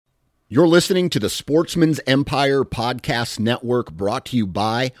You're listening to the Sportsman's Empire Podcast Network, brought to you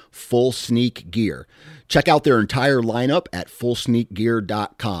by Full Sneak Gear. Check out their entire lineup at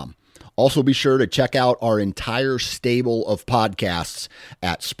fullsneakgear.com. Also be sure to check out our entire stable of podcasts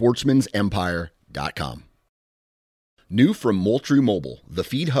at sportsmansempire.com. New from Moultrie Mobile, the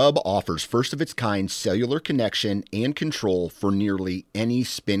Feed Hub offers first-of-its-kind cellular connection and control for nearly any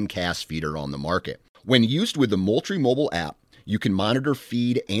spin cast feeder on the market. When used with the Moultrie Mobile app, you can monitor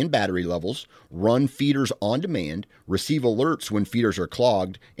feed and battery levels, run feeders on demand, receive alerts when feeders are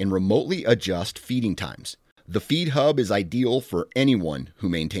clogged, and remotely adjust feeding times. The Feed Hub is ideal for anyone who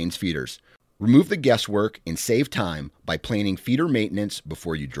maintains feeders. Remove the guesswork and save time by planning feeder maintenance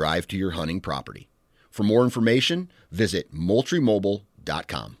before you drive to your hunting property. For more information, visit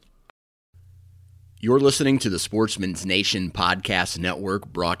MoultrieMobile.com. You're listening to the Sportsman's Nation Podcast Network,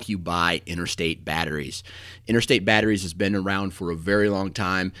 brought to you by Interstate Batteries. Interstate Batteries has been around for a very long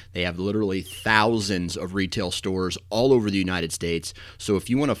time. They have literally thousands of retail stores all over the United States. So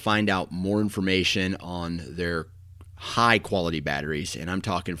if you want to find out more information on their high-quality batteries, and I'm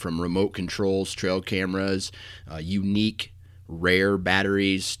talking from remote controls, trail cameras, unique, rare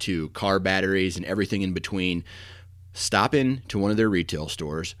batteries to car batteries, and everything in between, stop in to one of their retail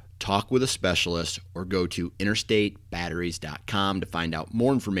stores, talk with a specialist, or go to interstatebatteries.com to find out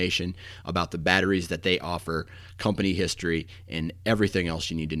more information about the batteries that they offer, company history, and everything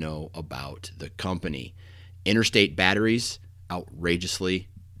else you need to know about the company. Interstate Batteries, outrageously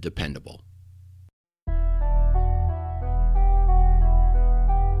dependable.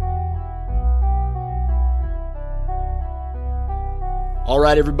 All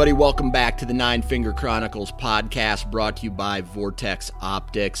right, everybody, welcome back to the Nine Finger Chronicles podcast, brought to you by Vortex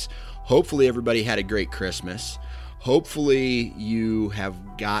Optics. Hopefully everybody had a great Christmas. Hopefully you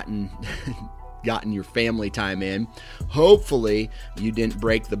have gotten your family time in. Hopefully you didn't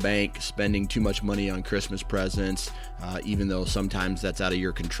break the bank spending too much money on Christmas presents, even though sometimes that's out of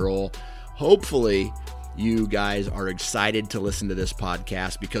your control. Hopefully you guys are excited to listen to this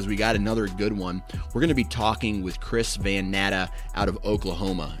podcast because we got another good one. We're going to be talking with Chris Van Natta out of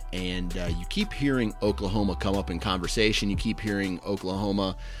Oklahoma. And you keep hearing Oklahoma come up in conversation. You keep hearing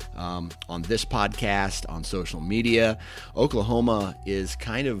Oklahoma on this podcast, on social media. Oklahoma is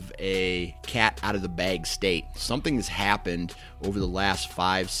kind of a cat out of the bag state. Something has happened over the last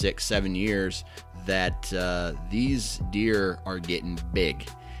 5, 6, 7 years that these deer are getting big.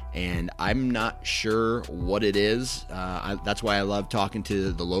 And I'm not sure what it is. That's why I love talking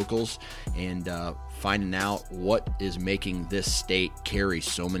to the locals and finding out what is making this state carry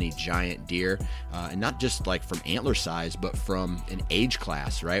so many giant deer. And not just like from antler size, but from an age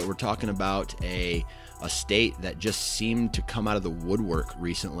class, right? We're talking about a state that just seemed to come out of the woodwork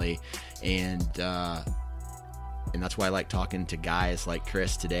recently. And that's why I like talking to guys like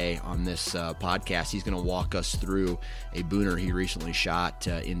Chris today on this podcast. He's going to walk us through a booner he recently shot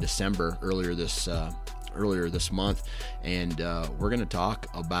in December, earlier this month, and we're going to talk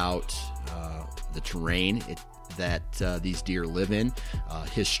about the terrain that these deer live in,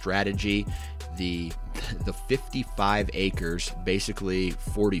 his strategy, the 55 acres, basically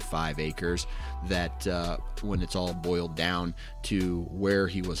 45 acres, that when it's all boiled down to where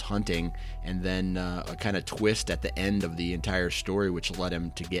he was hunting, and then a kind of twist at the end of the entire story, which led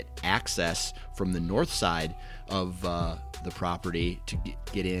him to get access from the north side of the property to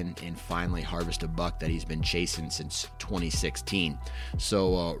get in and finally harvest a buck that he's been chasing since 2016.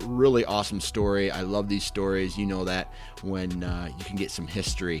 So really awesome story. I love these stories. You know that when you can get some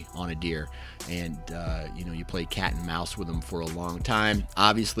history on a deer, and you play cat and mouse with them for a long time.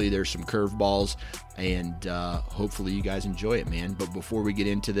 Obviously there's some curveballs, and hopefully you guys enjoy it, man. But before we get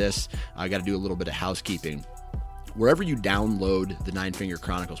into this, I got to do a little bit of housekeeping. Wherever you download the Nine Finger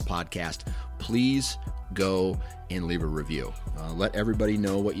Chronicles podcast, please go and leave a review. Let everybody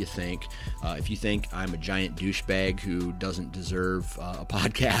know what you think. If you think I'm a giant douchebag who doesn't deserve a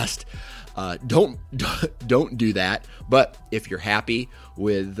podcast, don't do that. But if you're happy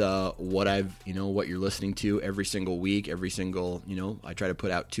with what you're listening to every single week, I try to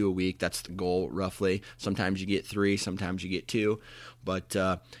put out 2 a week. That's the goal, roughly. Sometimes you get 3, sometimes you get 2. But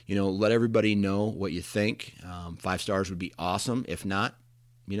let everybody know what you think. 5 stars would be awesome. If not,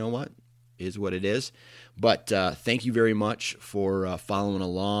 you know what? Is what it is. But thank you very much for following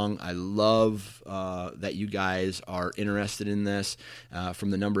along. I love that you guys are interested in this. From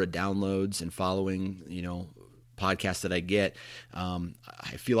the number of downloads and following, podcasts that I get,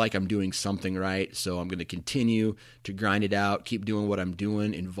 I feel like I'm doing something right. So I'm going to continue to grind it out, keep doing what I'm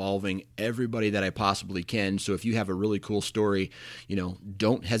doing, involving everybody that I possibly can. So if you have a really cool story,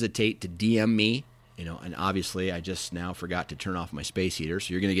 don't hesitate to DM me And obviously I just now forgot to turn off my space heater,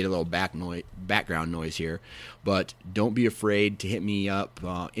 so you're going to get a little background noise here. But don't be afraid to hit me up,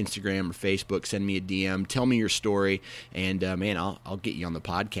 Instagram or Facebook, send me a DM, tell me your story, and man, I'll get you on the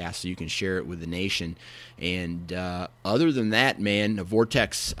podcast so you can share it with the nation. And other than that, man,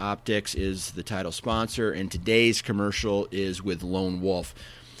 Vortex Optics is the title sponsor, and today's commercial is with Lone Wolf.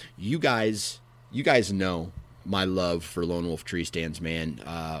 You guys know my love for Lone Wolf tree stands, man.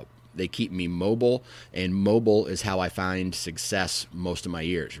 They keep me mobile, and mobile is how I find success most of my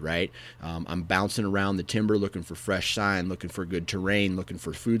years, right? I'm bouncing around the timber looking for fresh sign, looking for good terrain, looking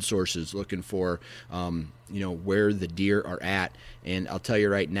for food sources, looking for, where the deer are at. And I'll tell you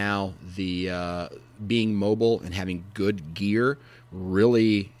right now, the being mobile and having good gear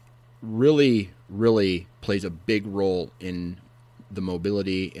really, really, really plays a big role in the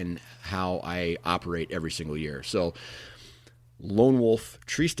mobility and how I operate every single year. So Lone Wolf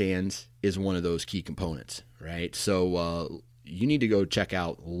tree stands is one of those key components, right? So you need to go check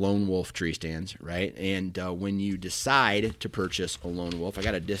out Lone Wolf tree stands, right? And when you decide to purchase a Lone Wolf, I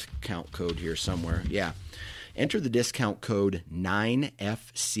got a discount code here somewhere. Yeah. Enter the discount code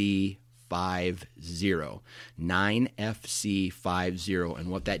 9FC50, 9FC50. And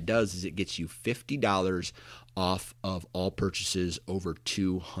what that does is it gets you $50 off of all purchases over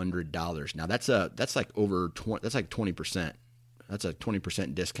 $200. Now that's like 20%. That's a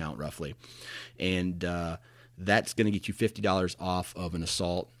 20% discount roughly. And that's going to get you $50 off of an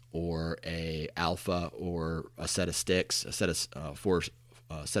Assault or a Alpha or a set of sticks, a set of four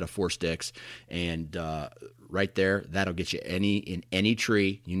sticks. And right there, that'll get you in any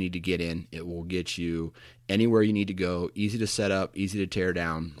tree you need to get in. It will get you anywhere you need to go, easy to set up, easy to tear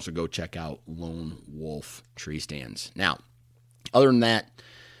down. So go check out Lone Wolf tree stands. Now, other than that,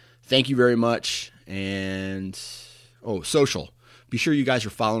 thank you very much. And social. Be sure you guys are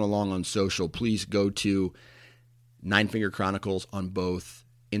following along on social. Please go to Nine Finger Chronicles on both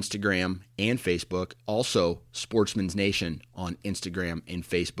Instagram and Facebook. Also, Sportsman's Nation on Instagram and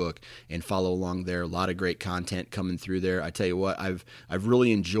Facebook, and follow along there. A lot of great content coming through there. I tell you what, I've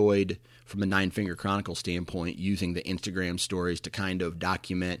really enjoyed, from a Nine Finger Chronicle standpoint, using the Instagram stories to kind of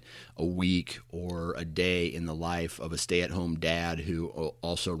document a week or a day in the life of a stay-at-home dad who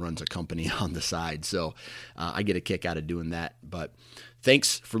also runs a company on the side. So I get a kick out of doing that. But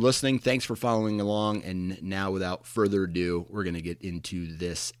thanks for listening. Thanks for following along. And now, without further ado, we're going to get into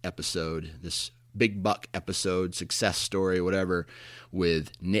this episode, this big buck episode, success story, whatever,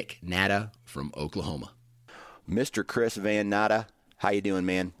 with Nick Natta from Oklahoma. Mr. Chris Van Natta, how you doing,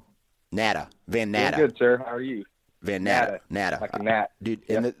 man? Van Natta. Good, sir. How are you? Van Natta. Like a gnat. Dude,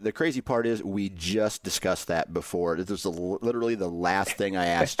 yep. And the crazy part is we just discussed that before. This was literally the last thing I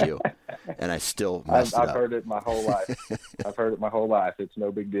asked you, and I still messed it up. I've heard it my whole life. It's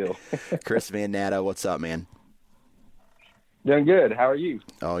no big deal. Chris Van Natta, what's up, man? Doing good. How are you?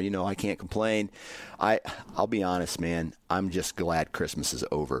 Oh, I can't complain. I'll be honest, man. I'm just glad Christmas is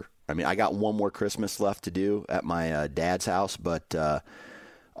over. I mean, I got one more Christmas left to do at my dad's house, but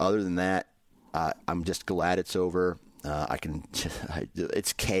other than that, I'm just glad it's over.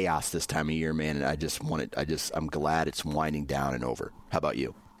 It's chaos this time of year, man, and I'm glad it's winding down and over. How about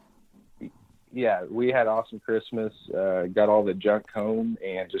you? Yeah, we had an awesome Christmas. Got all the junk home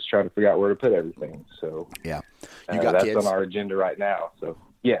and just trying to figure out where to put everything. So yeah, you got that's kids? on our agenda right now. So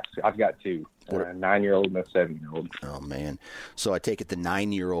yes, I've got two, a 9-year-old and a 7-year-old. Oh man! So I take it the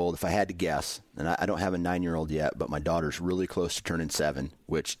 9-year-old. If I had to guess, and I don't have a 9-year-old yet, but my daughter's really close to turning 7.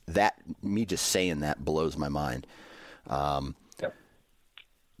 Which me just saying that blows my mind. Yep.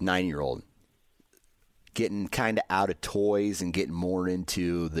 9-year-old. Getting kind of out of toys and getting more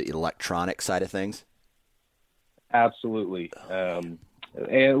into the electronic side of things? Absolutely. And a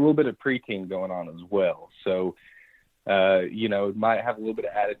little bit of preteen going on as well. So, might have a little bit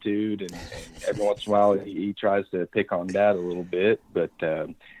of attitude, and every once in a while he tries to pick on dad a little bit. But,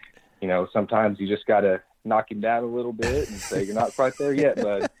 sometimes you just got to knock him down a little bit and say, you're not quite there yet,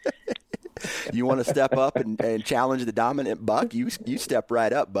 bud. You want to step up and challenge the dominant buck? You step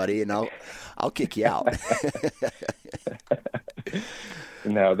right up, buddy, and I'll kick you out.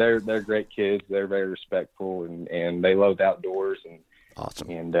 No, they're great kids. They're very respectful, and they love the outdoors, and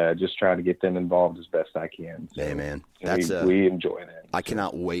awesome. And just trying to get them involved as best I can. So, hey, man, we enjoy that. I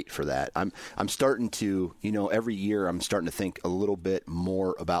cannot wait for that. I'm starting to, every year I'm starting to think a little bit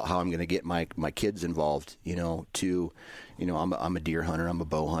more about how I'm going to get my kids involved. I'm a deer hunter, I'm a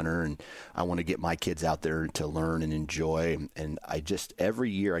bow hunter, and I want to get my kids out there to learn and enjoy. And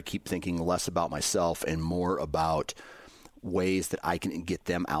every year I keep thinking less about myself and more about ways that I can get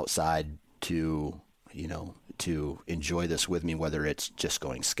them outside to to enjoy this with me, whether it's just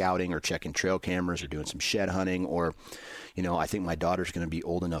going scouting or checking trail cameras or doing some shed hunting, or, I think my daughter's going to be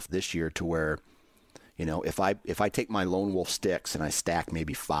old enough this year to where, if I take my lone wolf sticks and I stack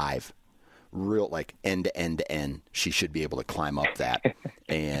maybe 5, real like end to end to end, she should be able to climb up that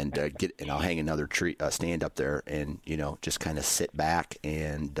and and I'll hang another tree stand up there and just kind of sit back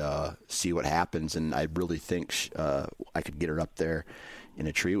and see what happens. And I really think I could get her up there in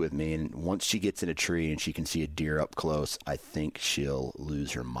a tree with me, and once she gets in a tree and she can see a deer up close, I think she'll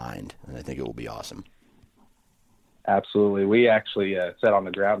lose her mind, and I think it will be awesome. Absolutely. We actually sat on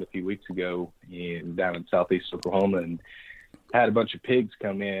the ground a few weeks ago down in southeast Oklahoma and had a bunch of pigs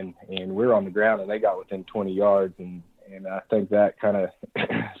come in, and we were on the ground and they got within 20 yards. And I think that kind of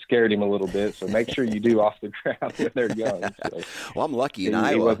scared him a little bit. So make sure you do off the ground when they're young. So well, I'm lucky in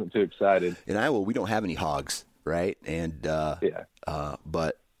Iowa. He wasn't too excited. In Iowa, we don't have any hogs, right? And, yeah.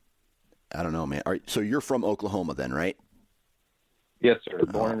 But I don't know, man. So you're from Oklahoma then, right? Yes, sir.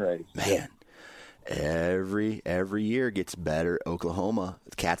 Born and raised. Man. Every year gets better. Oklahoma,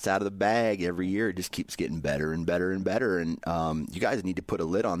 the cat's out of the bag. Every year it just keeps getting better and better and better. And you guys need to put a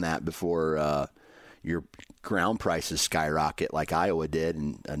lid on that before your ground prices skyrocket like Iowa did.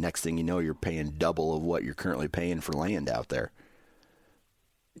 And next thing you know, you're paying double of what you're currently paying for land out there.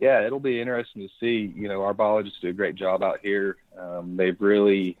 Yeah, it'll be interesting to see. Our biologists do a great job out here. They've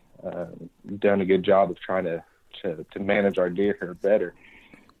really done a good job of trying to manage our deer here better.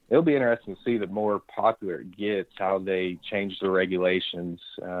 It'll be interesting to see the more popular it gets, how they change the regulations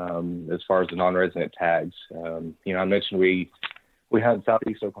as far as the non-resident tags. I mentioned we hunt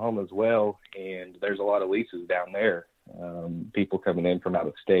southeast Oklahoma as well, and there's a lot of leases down there, people coming in from out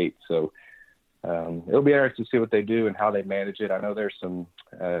of state. So it'll be interesting to see what they do and how they manage it. I know there's some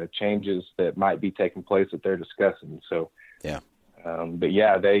changes that might be taking place that they're discussing. So yeah, but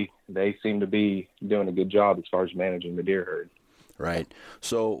yeah, they seem to be doing a good job as far as managing the deer herd. Right.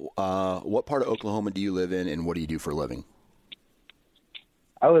 So what part of Oklahoma do you live in, and what do you do for a living?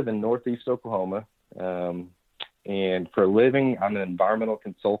 I live in northeast Oklahoma, and for a living, I'm an environmental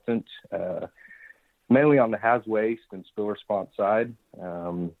consultant, mainly on the haz waste and spill response side.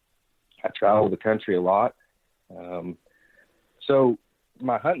 I travel the country a lot. So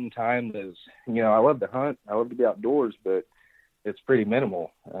my hunting time is, I love to hunt. I love to be outdoors, but it's pretty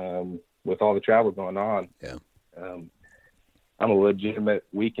minimal with all the travel going on. Yeah. I'm a legitimate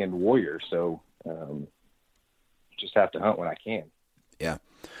weekend warrior, so just have to hunt when I can. Yeah.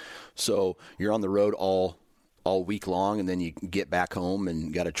 So you're on the road all week long, and then you get back home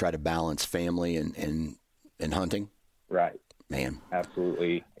and got to try to balance family and hunting? Right. Man.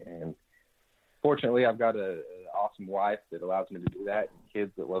 Absolutely. And fortunately, I've got an awesome wife that allows me to do that, and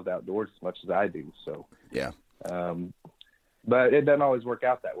kids that love the outdoors as much as I do. So yeah. But it doesn't always work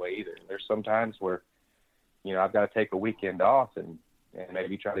out that way either. There's some times where I've got to take a weekend off and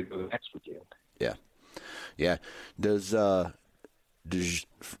maybe try to go the next weekend. Yeah. Yeah. Does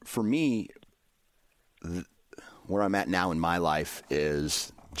for me, where I'm at now in my life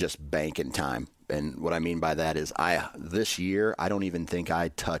is just banking time. And what I mean by that is this year, I don't even think I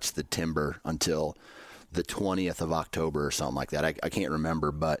touched the timber until the 20th of October or something like that. I can't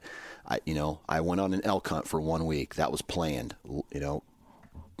remember, but I went on an elk hunt for 1 week. That was planned,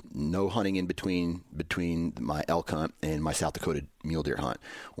 no hunting in between my elk hunt and my South Dakota mule deer hunt.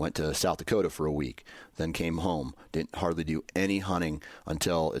 Went to South Dakota for a week, then came home. Didn't hardly do any hunting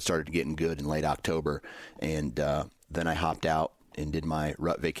until it started getting good in late October. And then I hopped out and did my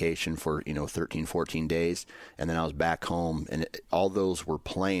rut vacation for 13, 14 days. And then I was back home, and all those were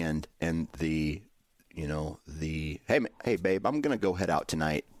planned. And the hey babe, I'm going to go head out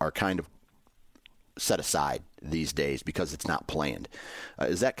tonight are kind of set aside these days because it's not planned.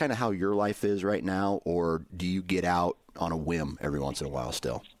 Is that kind of how your life is right now, or do you get out on a whim every once in a while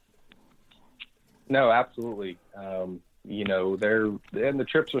still? No, absolutely. The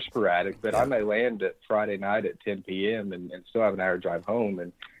trips are sporadic, but I may land at Friday night at 10 p.m. and still have an hour drive home,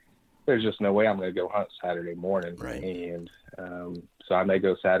 and there's just no way I'm going to go hunt Saturday morning. Right. And so I may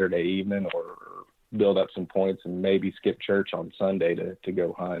go Saturday evening or build up some points and maybe skip church on Sunday to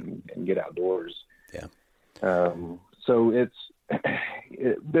go hunt and get outdoors. Yeah. So it's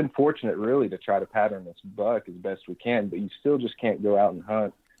been fortunate really to try to pattern this buck as best we can, but you still just can't go out and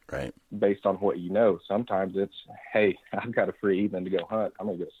hunt right based on what you know. Sometimes it's, hey, I've got a free evening to go hunt. I'm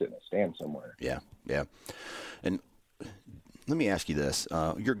going to go sit in a stand somewhere. Yeah. Yeah. And let me ask you this.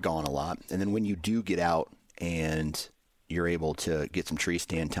 You're gone a lot. And then when you do get out and you're able to get some tree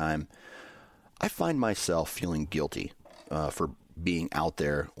stand time, I find myself feeling guilty for being out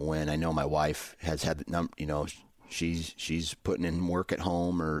there when I know my wife has had, she's putting in work at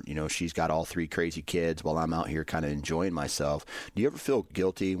home, or, she's got all 3 crazy kids while I'm out here kind of enjoying myself. Do you ever feel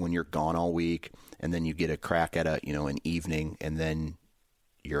guilty when you're gone all week and then you get a crack at an evening, and then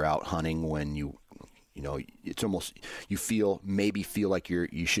you're out hunting when it's almost, you feel like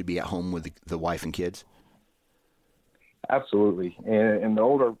you should be at home with the wife and kids? Absolutely. And the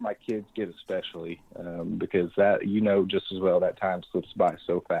older my kids get, especially, because that, just as well, that time slips by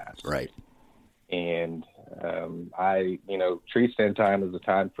so fast. Right. And tree stand time is a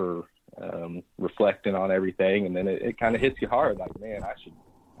time for reflecting on everything, and then it kind of hits you hard, like, man, I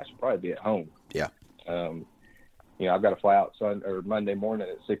should probably be at home. Yeah. I've got to fly out Monday morning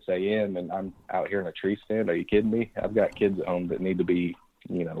at 6 a.m. and I'm out here in a tree stand. Are you kidding me? I've got kids at home that need to be,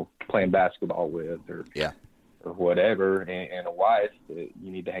 playing basketball with, or whatever, and a wife that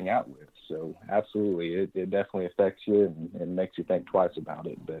you need to hang out with. So absolutely, it definitely affects you and makes you think twice about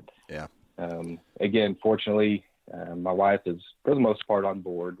it. But yeah. Again, fortunately, my wife is for the most part on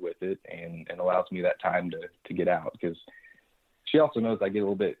board with it and allows me that time to get out, because she also knows I get a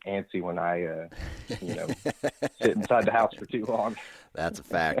little bit antsy when I, sit inside the house for too long. That's a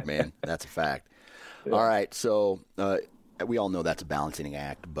fact, man. That's a fact. Yeah. All right. So we all know that's a balancing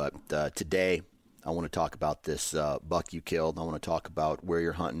act, but today I want to talk about this buck you killed. I want to talk about where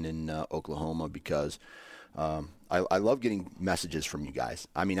you're hunting in Oklahoma, because I love getting messages from you guys.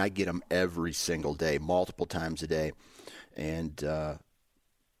 I mean, I get them every single day, multiple times a day. And,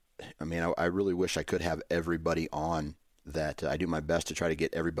 I really wish I could have everybody on that. I do my best to try to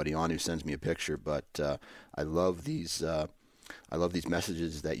get everybody on who sends me a picture, but I love these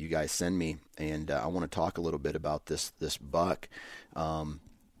messages that you guys send me, and I want to talk a little bit about this buck.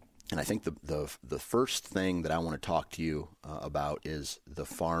 And I think the first thing that I want to talk to you about is the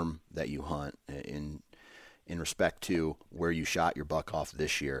farm that you hunt in respect to where you shot your buck off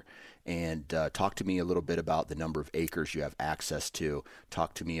this year. And talk to me a little bit about the number of acres you have access to.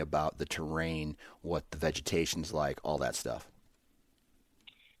 Talk to me about the terrain, what the vegetation's like, all that stuff.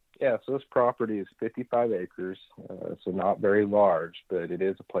 Yeah, so this property is 55 acres, so not very large, but it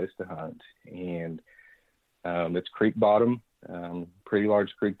is a place to hunt. And it's creek bottom. Pretty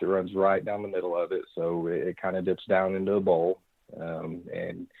large creek that runs right down the middle of it, so it kind of dips down into a bowl,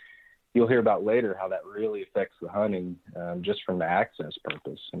 and you'll hear about later how that really affects the hunting, just from the access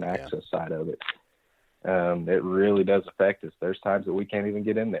purpose and access side of it. It really does affect us. There's times that we can't even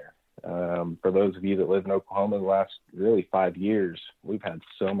get in there. For those of you that live in Oklahoma, the last really 5 years, we've had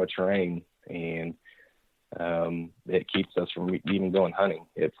so much rain, and it keeps us from even going hunting.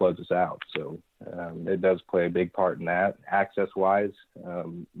 It floods us out. So it does play a big part in that. Access-wise,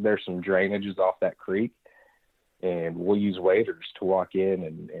 there's some drainages off that creek, and we'll use waders to walk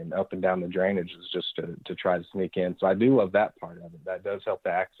in and up and down the drainages just to try to sneak in. So I do love that part of it. That does help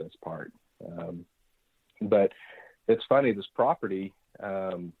the access part. But it's funny, this property,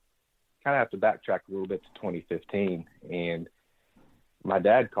 kind of have to backtrack a little bit to 2015. And my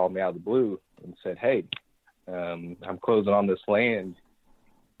dad called me out of the blue and said, hey, I'm closing on this land,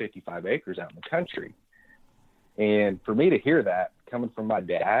 55 acres out in the country. And for me to hear that coming from my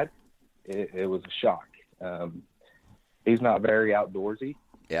dad, it was a shock. He's not very outdoorsy.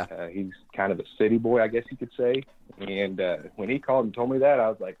 Yeah. He's kind of a city boy, I guess you could say. And when he called and told me that, I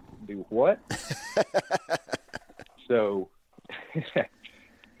was like, do what? So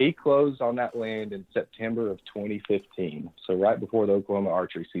he closed on that land in September of 2015. So right before the Oklahoma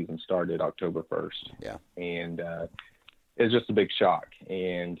archery season started, October 1st. Yeah. And it was just a big shock.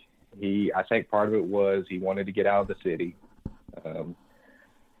 And I think part of it was he wanted to get out of the city.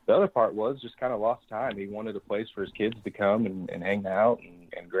 The other part was just kind of lost time. He wanted a place for his kids to come and hang out,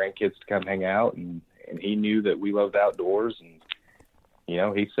 and grandkids to come hang out. And he knew that we loved outdoors. And,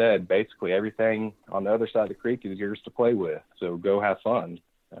 he said basically everything on the other side of the creek is yours to play with. So go have fun,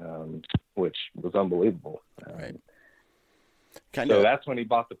 which was unbelievable. Right. So that's when he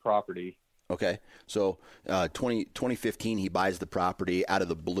bought the property. Okay. So 2015, he buys the property out of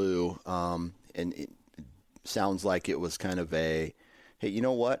the blue. And it sounds like it was kind of a, hey, you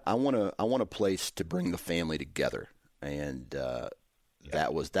know what? I want a place to bring the family together, and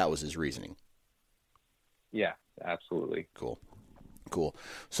that was his reasoning. Yeah, absolutely. Cool.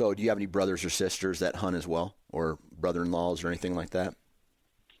 So, do you have any brothers or sisters that hunt as well, or brother-in-laws or anything like that?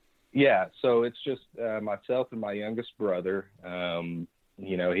 Yeah. So it's just myself and my youngest brother.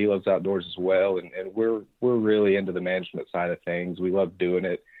 He loves outdoors as well, and we're really into the management side of things. We love doing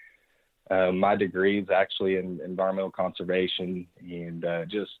it. My degree is actually in environmental conservation, and I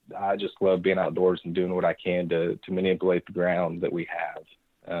just love being outdoors and doing what I can to manipulate the ground that we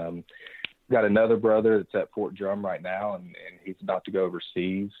have. got another brother that's at Fort Drum right now, and he's about to go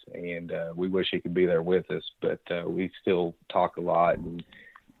overseas, and we wish he could be there with us, but we still talk a lot, and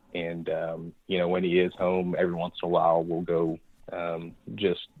when he is home, every once in a while we'll go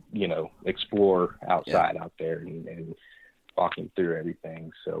just explore outside out there and walk him through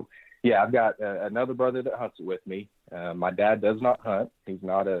everything. So yeah, I've got another brother that hunts with me. My dad does not hunt. He's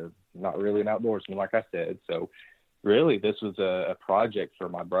not really an outdoorsman, like I said. So really, this was a project for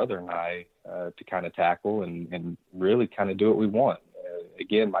my brother and I to kind of tackle and really kind of do what we want.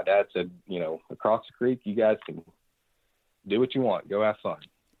 Again, my dad said, across the creek, you guys can do what you want. Go have fun.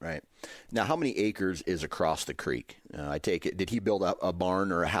 Right. Now, how many acres is across the creek? I take it, did he build up a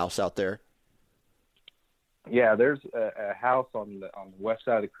barn or a house out there? Yeah, there's a house on the west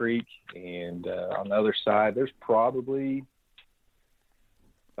side of the creek, and on the other side, there's probably,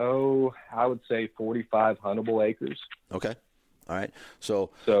 I would say 45 huntable acres. Okay. All right. So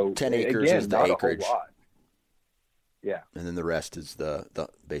 10 acres again, is the not acreage. A whole lot. Yeah. And then the rest is the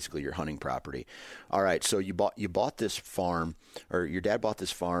basically your hunting property. All right. So you bought this farm, or your dad bought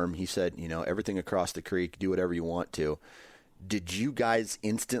this farm. He said, everything across the creek, do whatever you want to. Did you guys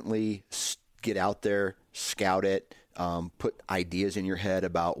instantly get out there, scout it, put ideas in your head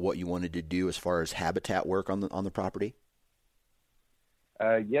about what you wanted to do as far as habitat work on the property?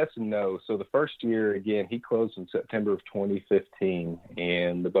 Yes and no. So the first year, again, he closed in September of 2015,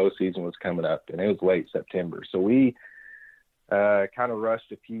 and the bow season was coming up, and it was late September. So we kind of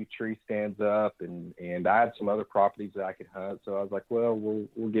rushed a few tree stands up, and I had some other properties that I could hunt. So I was like, well,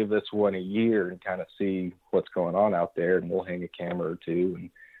 we'll give this one a year and kind of see what's going on out there, and we'll hang a camera or two and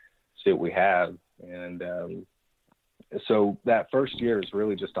see what we have. And so that first year is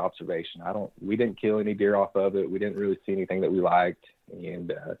really just observation. We didn't kill any deer off of it. We didn't really see anything that we liked,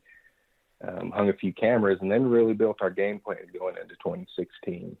 and hung a few cameras, and then really built our game plan going into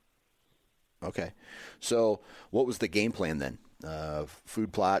 2016. Okay. So what was the game plan then?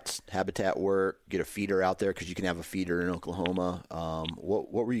 Food plots, habitat work, get a feeder out there, because you can have a feeder in Oklahoma.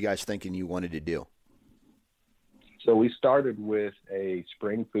 What were you guys thinking you wanted to do? So we started with a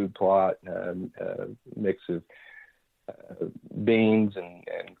spring food plot, mix of beans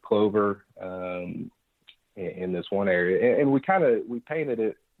and clover in this one area. And we painted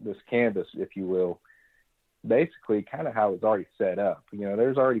it, this canvas, if you will, basically kind of how it's already set up.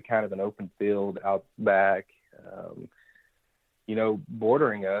 There's already kind of an open field out back.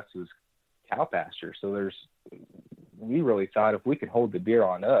 Bordering us is cow pasture. So we really thought if we could hold the deer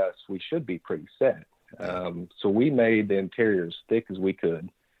on us, we should be pretty set. So we made the interior as thick as we could,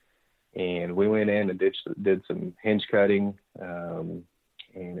 and we went in and did some hinge cutting, and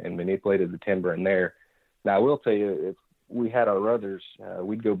manipulated the timber in there. Now I will tell you, if we had our others,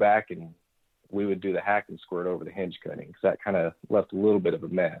 we'd go back and we would do the hack and squirt over the hinge cutting, because that kind of left a little bit of a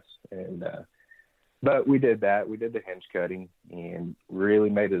mess. And but we did that. We did the hinge cutting and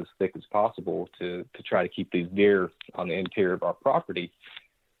really made it as thick as possible to try to keep these deer on the interior of our property.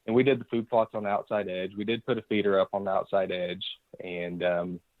 And we did the food plots on the outside edge. We did put a feeder up on the outside edge, and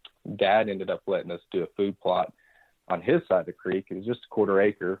Dad ended up letting us do a food plot on his side of the creek. It was just a 1/4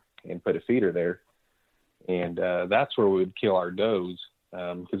 acre, and put a feeder there. And that's where we would kill our does,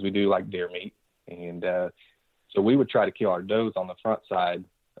 because we do like deer meat. And so we would try to kill our does on the front side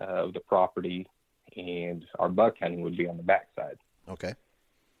of the property, and our buck hunting would be on the back side. Okay.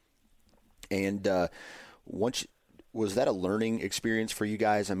 And was that a learning experience for you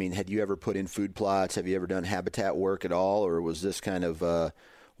guys? I mean, had you ever put in food plots? Have you ever done habitat work at all? Or was this kind of,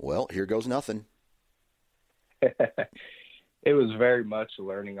 here goes nothing? It was very much a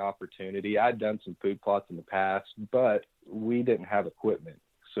learning opportunity. I'd done some food plots in the past, but we didn't have equipment.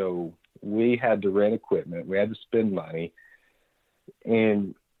 So we had to rent equipment. We had to spend money.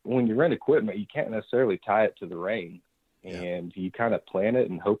 And when you rent equipment, you can't necessarily tie it to the rain. Yeah. And you kind of plan it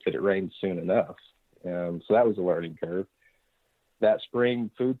and hope that it rains soon enough. So that was a learning curve. That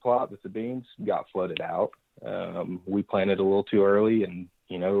spring food plot with the beans got flooded out. We planted a little too early, and,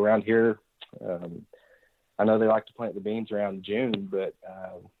 around here, I know they like to plant the beans around June, but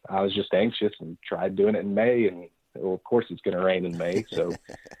I was just anxious and tried doing it in May, and well, of course it's going to rain in May, so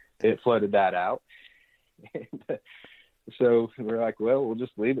it flooded that out. And, so we're like, well, we'll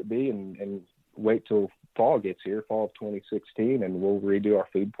just leave it be and wait till fall gets here, fall of 2016, and we'll redo our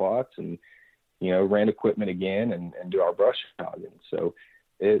food plots and, rent equipment again and do our brush hogging. So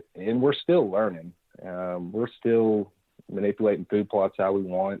and we're still learning. We're still manipulating food plots how we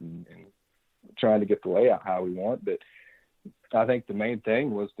want and trying to get the layout how we want. But I think the main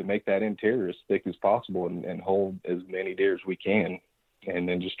thing was to make that interior as thick as possible and hold as many deer as we can, and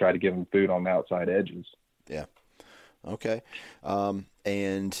then just try to give them food on the outside edges. Yeah. Okay.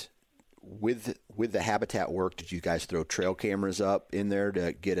 And with the habitat work, did you guys throw trail cameras up in there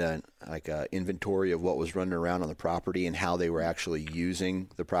to get a inventory of what was running around on the property and how they were actually using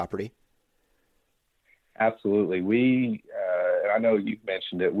the property? Absolutely. We, I know you've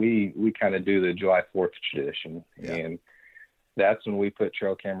mentioned it, we kind of do the July 4th tradition, and that's when we put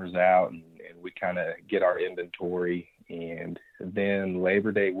trail cameras out and we kind of get our inventory. And then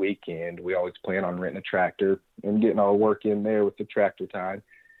Labor Day weekend, we always plan on renting a tractor and getting our work in there with the tractor time.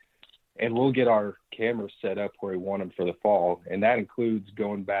 And we'll get our cameras set up where we want them for the fall. And that includes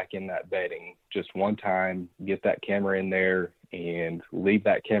going back in that bedding just one time, get that camera in there and leave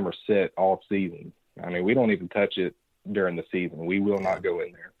that camera set all season. I mean, we don't even touch it during the season. We will not go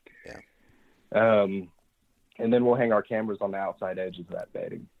in there. Yeah. And then we'll hang our cameras on the outside edges of that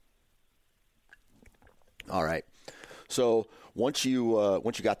bedding. All right. So once you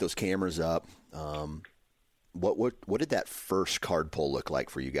got those cameras up, what did that first card pull look like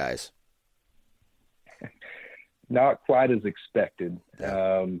for you guys? Not quite as expected.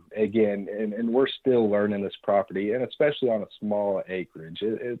 Again, and we're still learning this property, and especially on a small acreage,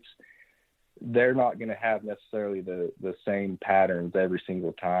 they're not going to have necessarily the same patterns every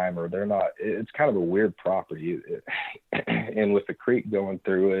single time, or they're not. It's kind of a weird property, and with the creek going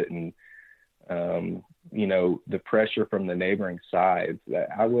through it, and the pressure from the neighboring sides.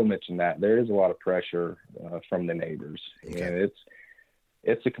 I will mention that there is a lot of pressure from the neighbors, and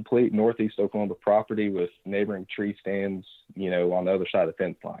it's a complete northeast Oklahoma property with neighboring tree stands, on the other side of the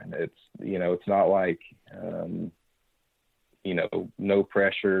fence line. It's not like, no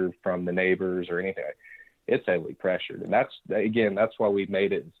pressure from the neighbors or anything. It's heavily pressured. And that's why we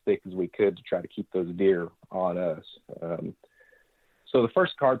made it as thick as we could to try to keep those deer on us. So the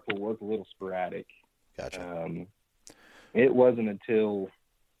first card pull was a little sporadic. Gotcha. It wasn't until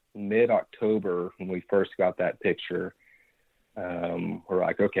mid-October when we first got that picture. We're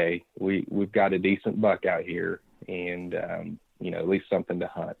like, okay, we've got a decent buck out here, and at least something to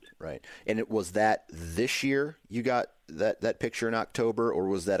hunt. Right. And was that this year you got that picture in October, or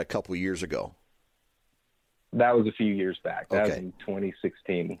was that a couple of years ago? That was a few years back. That was Okay. in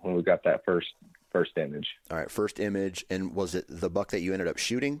 2016 when we got that first image. All right, first image. And was it the buck that you ended up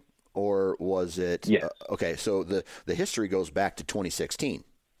shooting, or was it? Yes. Okay, so the history goes back to 2016.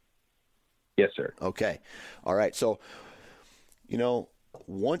 Yes, sir. Okay. All right. So,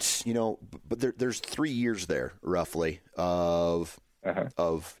 once, but there's 3 years there roughly of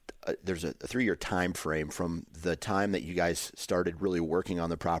there's a 3-year time frame from the time that you guys started really working on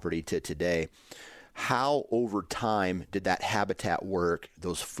the property to today. How over time did that habitat work,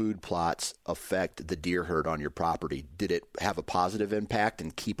 those food plots, affect the deer herd on your property? Did it have a positive impact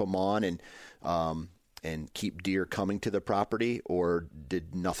and keep them on and keep deer coming to the property, or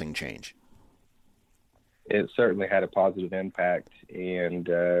did nothing change? It certainly had a positive impact, and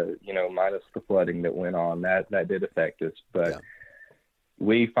minus the flooding that went on, that did affect us. But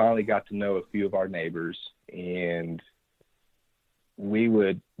we finally got to know a few of our neighbors, and we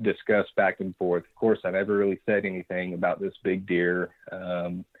would discuss back and forth. Of course, I never really said anything about this big deer,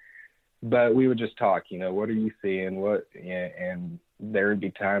 but we would just talk. What are you seeing? And there would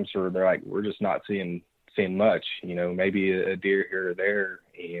be times where they're like, we're just not seeing much. Maybe a deer here or there,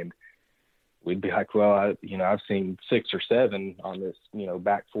 and we'd be like, well, I've seen 6 or 7 on this,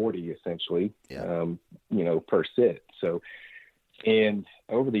 back 40 essentially, per sit. So, and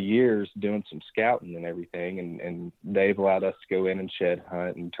over the years doing some scouting and everything, and they've allowed us to go in and shed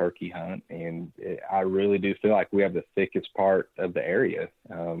hunt and turkey hunt. And I really do feel like we have the thickest part of the area,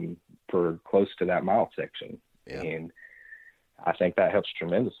 for close to that mile section. Yeah. And I think that helps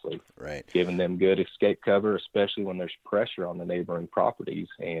tremendously. Right. Giving them good escape cover, especially when there's pressure on the neighboring properties.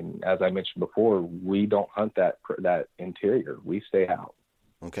 And as I mentioned before, we don't hunt that interior. We stay out.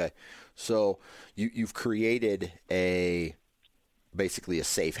 Okay. So you've created basically a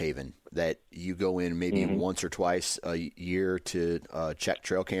safe haven that you go in maybe once or twice a year to check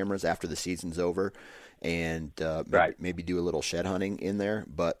trail cameras after the season's over, and maybe do a little shed hunting in there.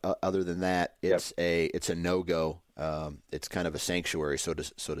 But other than that, it's a no-go. It's kind of a sanctuary, so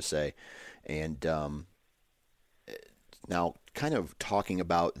to say. And now, kind of talking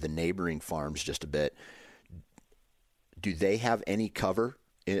about the neighboring farms just a bit, do they have any cover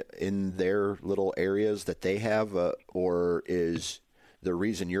in their little areas that they have, or is the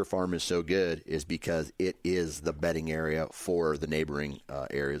reason your farm is so good is because it is the bedding area for the neighboring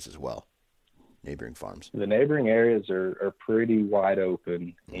areas as well, neighboring farms? The neighboring areas are pretty wide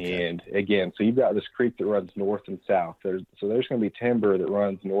open. Okay. And again, so you've got this creek that runs north and south. There's going to be timber that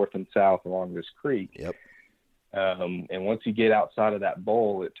runs north and south along this creek. Yep. And once you get outside of that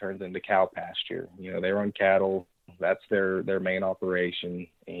bowl, it turns into cow pasture. They run cattle. That's their main operation.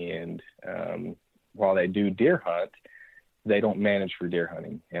 And while they do deer hunt, they don't manage for deer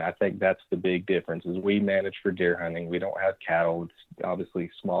hunting. And I think that's the big difference is we manage for deer hunting. We don't have cattle. It's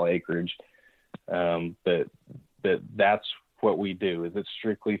obviously small acreage. But that's what we do is it's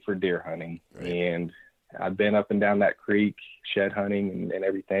strictly for deer hunting. Right. And I've been up and down that creek, shed hunting and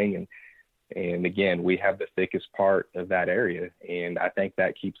everything. And again, we have the thickest part of that area. And I think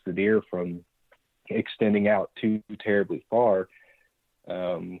that keeps the deer from extending out too terribly far.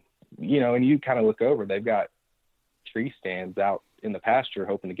 And you kind of look over, they've got tree stands out in the pasture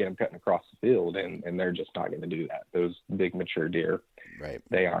hoping to get them cutting across the field, and they're just not going to do that. Those big mature deer, right?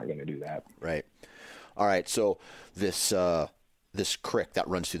 They aren't going to do that. Right. All right. So this creek that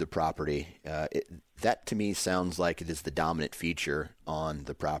runs through the property, that to me sounds like it is the dominant feature on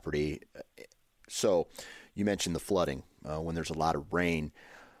the property. So you mentioned the flooding when there's a lot of rain.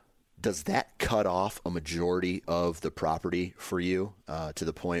 Does that cut off a majority of the property for you to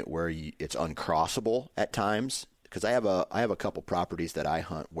the point where it's uncrossable at times? Because I have a couple properties that I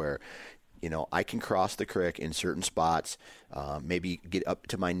hunt where, I can cross the creek in certain spots, maybe get up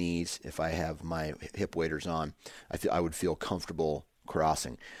to my knees if I have my hip waders on. I would feel comfortable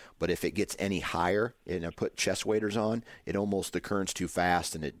crossing. But if it gets any higher and I put chest waders on, the current's too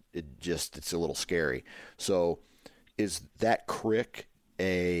fast and it's a little scary. So is that creek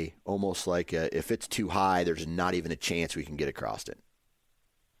almost like if it's too high, there's not even a chance we can get across it?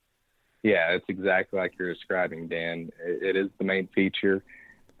 Yeah, it's exactly like you're describing, Dan. It is the main feature.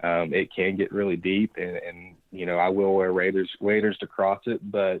 It can get really deep, and I will wear waders to cross it.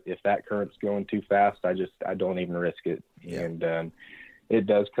 But if that current's going too fast, I don't even risk it. Yeah. And it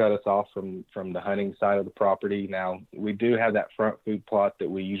does cut us off from the hunting side of the property. Now we do have that front food plot that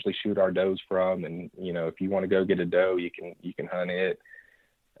we usually shoot our does from, and if you want to go get a doe, you can hunt it.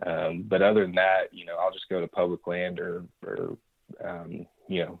 But other than that, I'll just go to public land or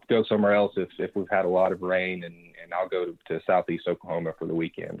go somewhere else if we've had a lot of rain, and I'll go to southeast Oklahoma for the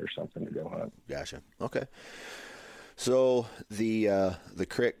weekend or something to go hunt. Gotcha. Okay. So the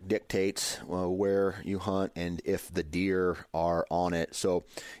creek dictates where you hunt and if the deer are on it. So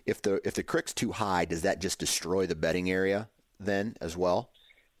if the creek's too high, does that just destroy the bedding area then as well?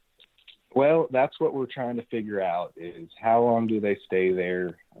 Well, that's what we're trying to figure out is how long do they stay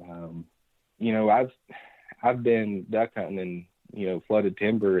there? I've been duck hunting in, flooded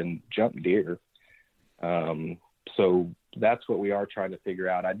timber and jumped deer. So that's what we are trying to figure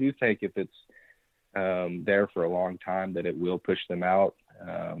out. I do think if it's there for a long time that it will push them out.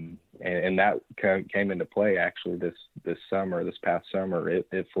 And that came into play actually this past summer,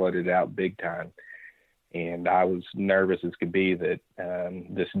 it flooded out big time. And I was nervous as could be that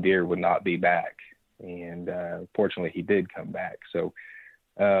this deer would not be back. And fortunately, he did come back. So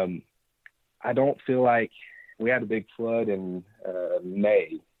I don't feel like we had a big flood in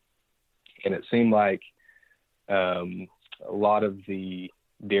May, and it seemed like a lot of the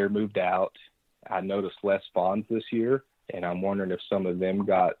deer moved out. I noticed less fawns this year, and I'm wondering if some of them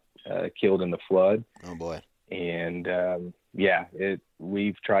got killed in the flood. Oh, boy. And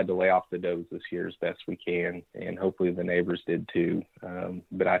we've tried to lay off the does this year as best we can, and hopefully the neighbors did too.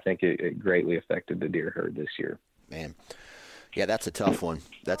 But I think it greatly affected the deer herd this year. Man, yeah, that's a tough one.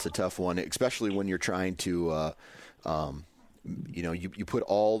 Especially when you're trying to, you put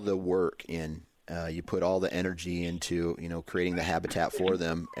all the work in, you put all the energy into, creating the habitat for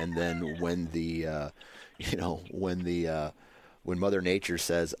them, and then when when Mother Nature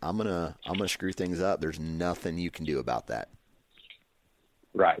says, I'm gonna screw things up, there's nothing you can do about that.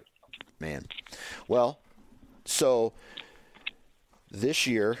 Right. Man. Well, so this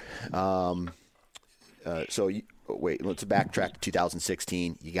year, let's backtrack to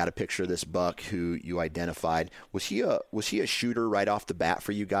 2016. You got a picture of this buck who you identified. Was he a shooter right off the bat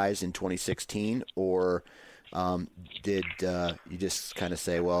for you guys in 2016, or did you just kind of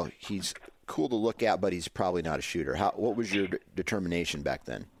say, well, he's cool to look at, but he's probably not a shooter? What was your determination back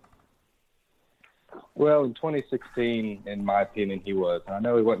then? Well, in 2016, in my opinion, he was. I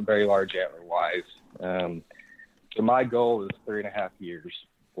know he wasn't very large antler-wise. So my goal is 3.5 years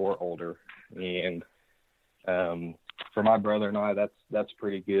or older. And for my brother and I, that's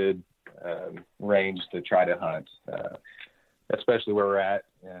pretty good range to try to hunt, especially where we're at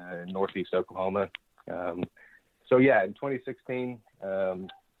in northeast Oklahoma. In 2016,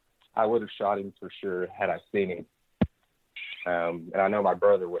 I would have shot him for sure had I seen him. And I know my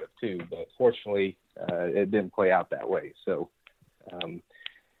brother would have too, but fortunately, it didn't play out that way. So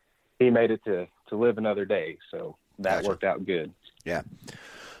he made it to live another day. So that Gotcha. Worked out good. Yeah.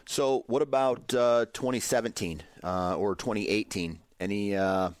 So what about 2017 or 2018?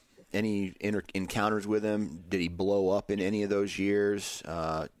 any encounters with him? Did he blow up in any of those years?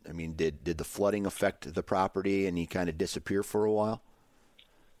 I mean, did the flooding affect the property and he kind of disappear for a while?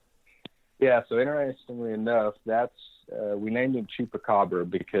 Yeah, so interestingly enough, that's we named him Chupacabra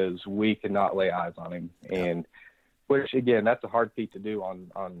because we could not lay eyes on him. And which, again, that's a hard feat to do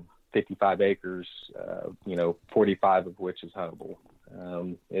on 55 acres, 45 of which is huntable.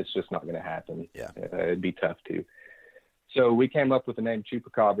 It's just not going to happen. Yeah. It'd be tough to. So we came up with the name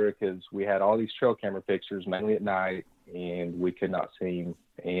Chupacabra because we had all these trail camera pictures, mainly at night, and we could not see him.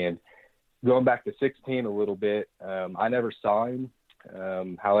 And going back to 16 a little bit, I never saw him.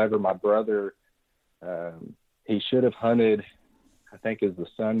 However, my brother, he should have hunted, I think it was the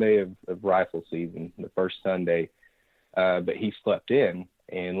Sunday of rifle season, the first Sunday, but he slept in.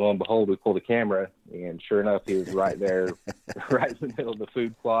 And lo and behold, we pulled the camera, and sure enough, he was right there, right in the middle of the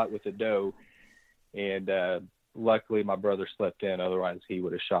food plot with the doe. And luckily, my brother slept in. Otherwise, he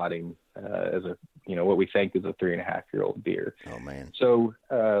would have shot him as what we think is a 3.5-year-old deer. Oh man! So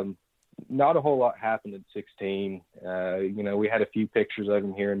not a whole lot happened in 16. We had a few pictures of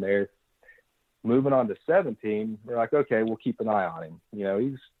him here and there. Moving on to 17, we're like, okay, we'll keep an eye on him.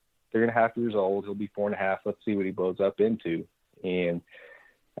 He's 3.5 years old. He'll be 4.5. Let's see what he blows up into. And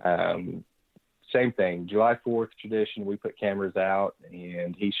same thing, July 4th tradition, we put cameras out,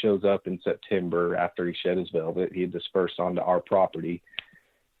 and he shows up in September after he shed his velvet. He had dispersed onto our property,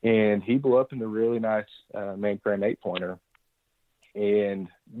 and he blew up in a really nice mainframe 8-pointer.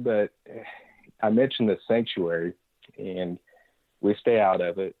 But I mentioned the sanctuary, and we stay out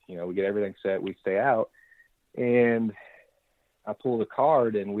of it. We get everything set, we stay out, and I pull the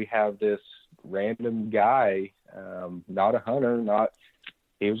card, and we have this random guy, not a hunter,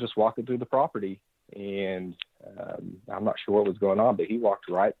 he was just walking through the property, and I'm not sure what was going on, but he walked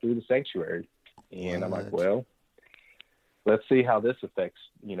right through the sanctuary. And I'm like, well, let's see how this affects,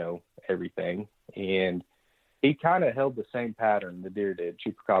 everything. And he kind of held the same pattern the deer did,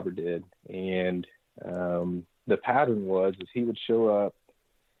 Chupacabra did. And the pattern was he would show up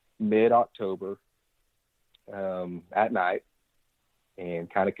mid-October at night and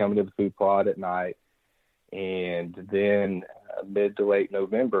kind of come into the food plot at night. And then mid to late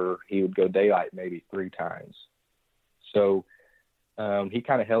November, he would go daylight maybe 3 times. So he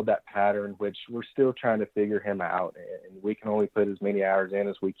kind of held that pattern, which we're still trying to figure him out. And we can only put as many hours in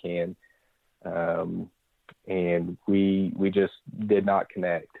as we can. And we just did not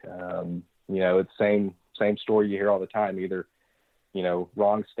connect. It's the same story you hear all the time, either,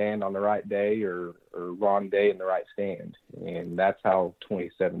 wrong stand on the right day or wrong day in the right stand. And that's how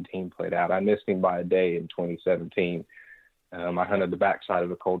 2017 played out. I missed him by a day in 2017. I hunted the back side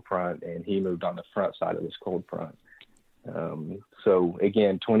of a cold front, and he moved on the front side of this cold front. So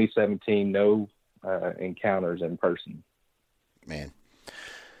again, 2017, no encounters in person. Man,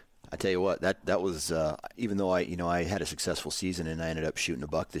 I tell you what, that was even though I had a successful season and I ended up shooting a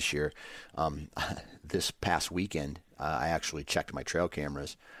buck this year. This past weekend, I actually checked my trail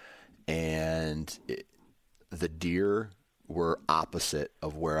cameras, and the deer were opposite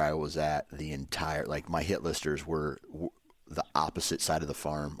of where I was at the entire. Like my hit listers were the opposite side of the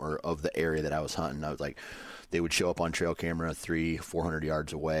farm or of the area that I was hunting. I was like, they would show up on trail camera 300-400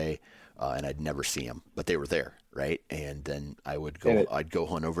 yards away, and I'd never see them, but they were there, right? And then I'd go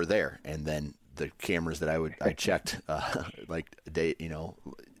hunt over there, and then the cameras that I checked like a day,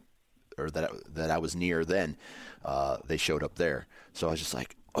 or that I was near then, they showed up there. So I was just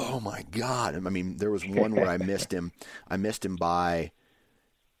like, oh my God. I mean, there was one where I missed him. I missed him by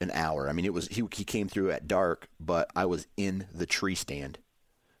an hour. I mean, it was he came through at dark, but I was in the tree stand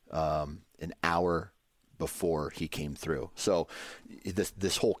an hour before he came through. So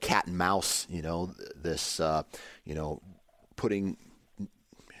this whole cat and mouse, putting.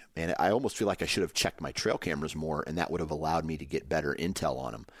 And I almost feel like I should have checked my trail cameras more, and that would have allowed me to get better intel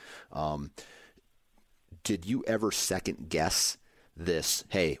on them. Did you ever second guess this,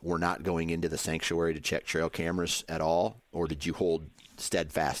 hey, we're not going into the sanctuary to check trail cameras at all, or did you hold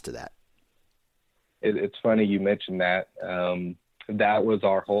steadfast to that? It's funny you mentioned that. That was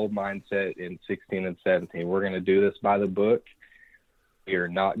our whole mindset in 16 and 17. We're going to do this by the book. We are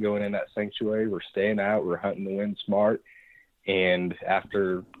not going in that sanctuary. We're staying out. We're hunting the wind smart. And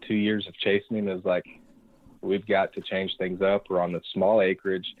after 2 years of chasing him, it was like, we've got to change things up. We're on the small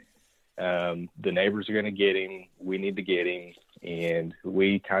acreage. The neighbors are going to get him. We need to get him. And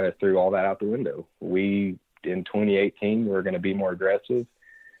we kind of threw all that out the window. In 2018, we're going to be more aggressive.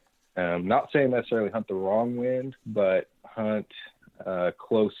 Not saying necessarily hunt the wrong wind, but hunt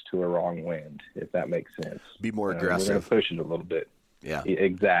close to a wrong wind, if that makes sense. Be more aggressive. We're going to push it a little bit. Yeah,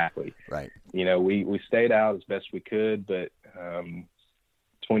 exactly. Right. We stayed out as best we could, but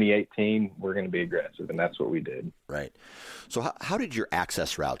 2018, we're going to be aggressive, and that's what we did. Right. So how did your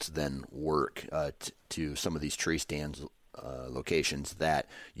access routes then work to some of these tree stands locations that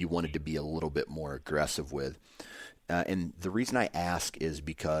you wanted to be a little bit more aggressive with? And the reason I ask is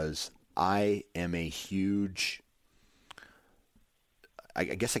because I am a huge, I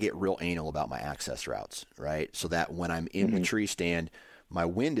guess I get real anal about my access routes, right? So that when I'm in the tree stand, my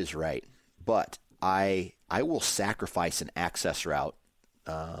wind is right, but I will sacrifice an access route.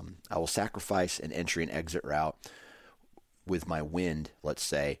 I will sacrifice an entry and exit route with my wind, let's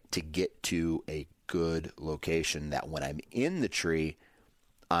say, to get to a good location that when I'm in the tree,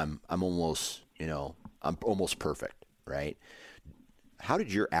 I'm almost perfect, right? How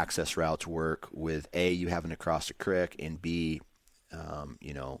did your access routes work with A, you having to cross a creek, and B,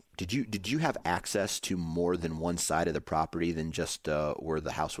 did you have access to more than one side of the property than just where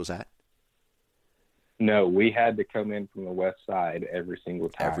the house was at? No, we had to come in from the west side every single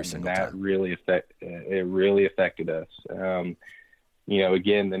time. That really affected us.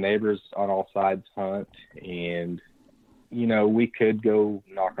 Again, the neighbors on all sides hunt, and we could go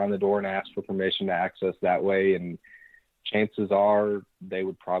knock on the door and ask for permission to access that way, and chances are they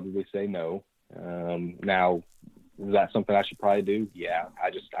would probably say no. Now, is that something I should probably do? Yeah,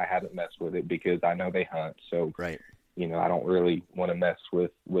 I haven't messed with it because I know they hunt, so right. I don't really want to mess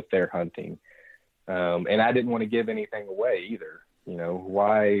with their hunting. And I didn't want to give anything away either.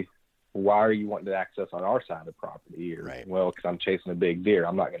 Why are you wanting to access on our side of the property? Or, right. Well, because I'm chasing a big deer.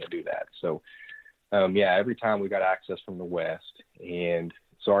 I'm not going to do that. So, every time we got access from the west. And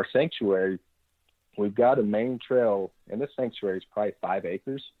so our sanctuary, we've got a main trail, and this sanctuary is probably 5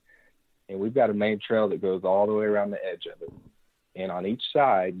 acres. And we've got a main trail that goes all the way around the edge of it. And on each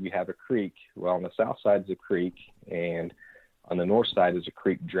side, you have a creek. Well, on the south side is a creek, and on the north side is a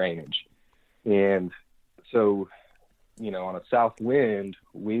creek drainage. And so, on a south wind,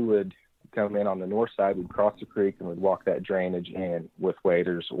 we would come in on the north side, we'd cross the creek and we'd walk that drainage in with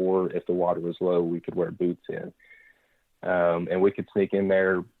waders, or if the water was low, we could wear boots in. And we could sneak in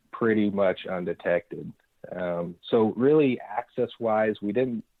there pretty much undetected. So really access-wise, we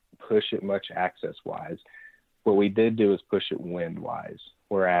didn't push it much access-wise. What we did do is push it wind-wise,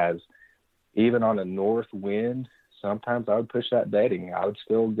 whereas even on a north wind, sometimes I would push that bedding. I would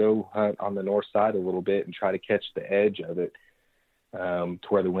still go hunt on the north side a little bit and try to catch the edge of it to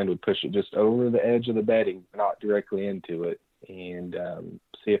where the wind would push it just over the edge of the bedding, not directly into it, and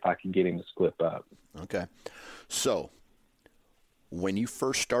see if I could get him to slip up. Okay. So when you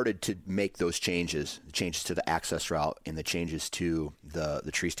first started to make those changes, the changes to the access route and the changes to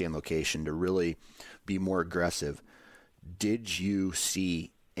the tree stand location to really be more aggressive, did you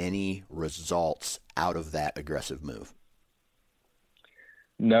see any results out of that aggressive move?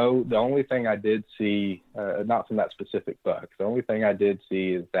 No, the only thing I did see, not from that specific buck, the only thing I did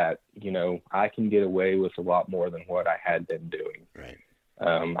see is that, I can get away with a lot more than what I had been doing. Right.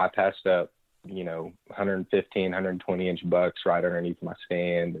 I passed up, 115, 120 inch bucks right underneath my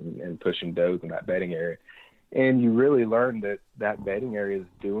stand and pushing does in that bedding area. And you really learn that bedding area is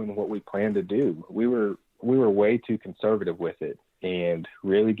doing what we planned to do. We were way too conservative with it, and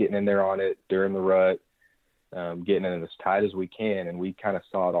really getting in there on it during the rut, getting in as tight as we can. And we kind of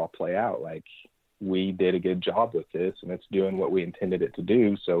saw it all play out. Like, we did a good job with this, and it's doing what we intended it to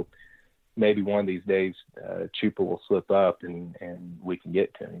do. So maybe one of these days, Chupa will slip up and we can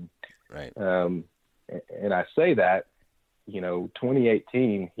get to him. Right. And I say that,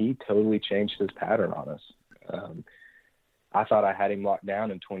 2018, he totally changed his pattern on us. I thought I had him locked down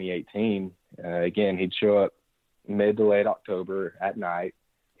in 2018. Again, he'd show up mid to late October at night,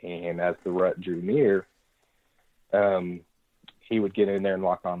 and as the rut drew near, he would get in there and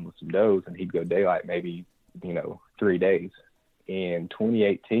lock on with some does, and he'd go daylight maybe 3 days. In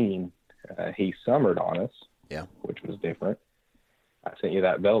 2018, he summered on us, yeah, which was different. I sent you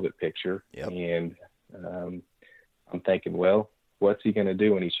that velvet picture, yep. And I'm thinking, well, what's he going to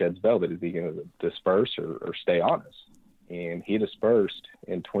do when he sheds velvet? Is he going to disperse or stay on us? And he dispersed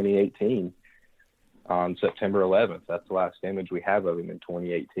in 2018 on September 11th. That's the last image we have of him in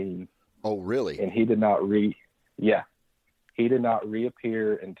 2018. Oh, really? And he did not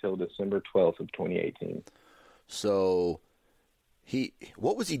reappear until December 12th of 2018. So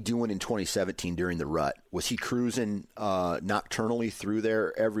what was he doing in 2017 during the rut? Was he cruising nocturnally through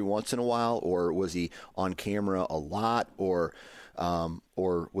there every once in a while, or was he on camera a lot, or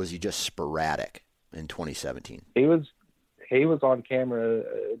was he just sporadic in 2017? He was on camera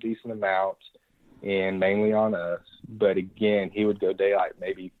a decent amount, and mainly on us. But again, he would go daylight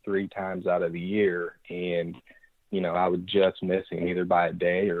maybe 3 times out of the year, and I would just miss him either by a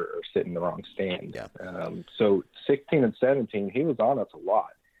day or sit in the wrong stand. Yeah. So 16 and 17, he was on us a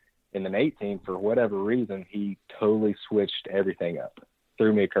lot. And then 18, for whatever reason, he totally switched everything up,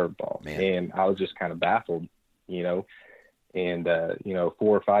 threw me a curveball. And I was just kind of baffled, and, 4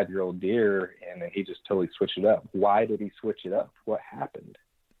 or 5 year old deer, and then he just totally switched it up. Why did he switch it up? What happened?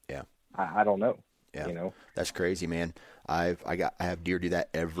 Yeah. I don't know. Yeah. That's crazy, man. I have deer do that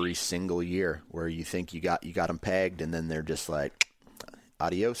every single year, where you think you got them pegged, and then they're just like,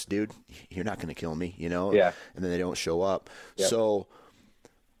 adios, dude. You're not going to kill me, Yeah. And then they don't show up. Yep. So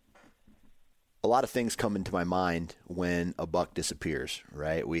a lot of things come into my mind when a buck disappears,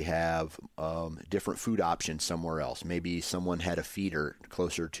 right? We have different food options somewhere else. Maybe someone had a feeder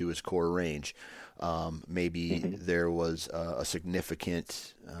closer to his core range. Maybe there was a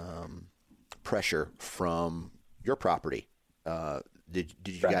significant pressure from your property. Did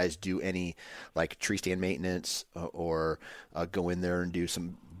you guys do any like tree stand maintenance or go in there and do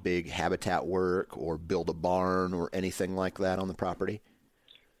some big habitat work or build a barn or anything like that on the property?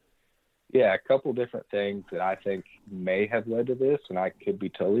 Yeah, a couple different things that I think may have led to this, and I could be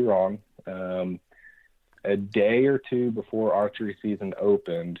totally wrong. A day or two before archery season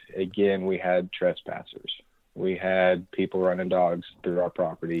opened, again, we had trespassers. We had people running dogs through our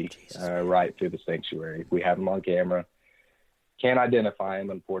property, right through the sanctuary. We have them on camera. Can't identify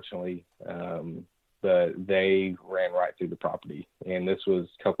them, unfortunately, but they ran right through the property. And this was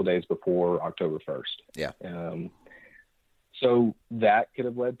a couple days before October 1st. Yeah. So that could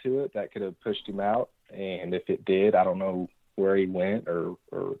have led to it. That could have pushed him out. And if it did, I don't know where he went or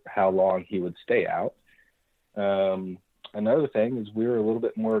how long he would stay out. Another thing is we were a little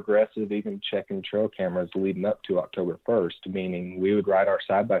bit more aggressive, even checking trail cameras leading up to October 1st, meaning we would ride our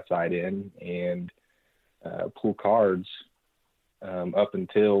side-by-side in and pull cards up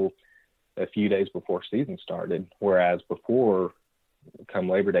until a few days before season started, whereas before, come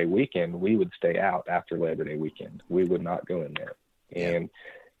Labor Day weekend, we would stay out after Labor Day weekend. We would not go in there. And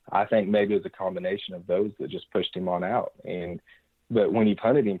I think maybe it was a combination of those that just pushed him on out. But when you've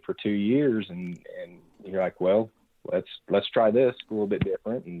hunted him for 2 years and you're like, well, let's try this a little bit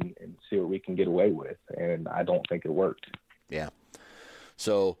different and see what we can get away with. And I don't think it worked. Yeah.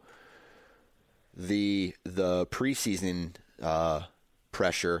 So the preseason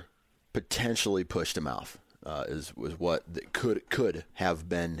pressure potentially pushed him off. Was what could have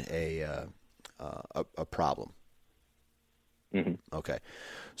been a problem. Mm-hmm. Okay,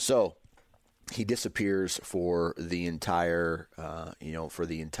 so he disappears for the entire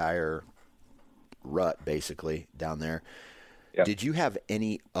rut, basically down there. Yep. Did you have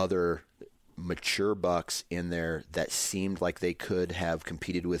any other mature bucks in there that seemed like they could have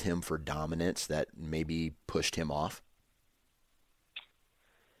competed with him for dominance that maybe pushed him off?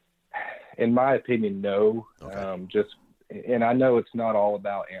 In my opinion, no. Okay. And I know it's not all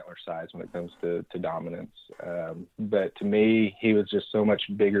about antler size when it comes to dominance. But to me, he was just so much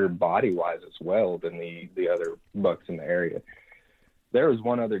bigger body-wise as well than the other bucks in the area. There was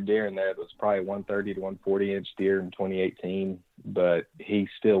one other deer in there that was probably 130 to 140 inch deer in 2018, but he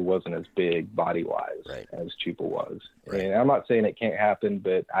still wasn't as big body-wise as Chupa was. Right. And I'm not saying it can't happen,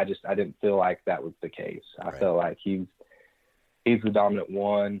 but I didn't feel like that was the case. I felt like he's the dominant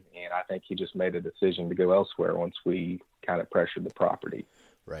one, and I think he just made a decision to go elsewhere once we kind of pressured the property.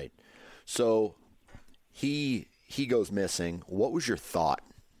 Right. So he goes missing. What was your thought,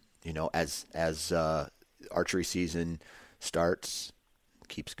 as archery season starts,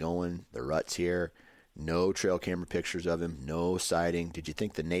 keeps going, the rut's here, no trail camera pictures of him, no sighting? Did you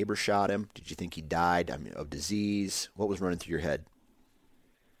think the neighbor shot him? Did you think he died of disease? What was running through your head?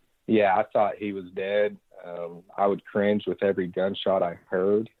 Yeah, I thought he was dead. I would cringe with every gunshot I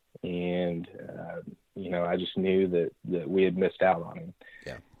heard, and I just knew that we had missed out on him.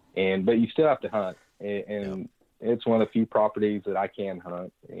 Yeah. But you still have to hunt, and it's one of the few properties that I can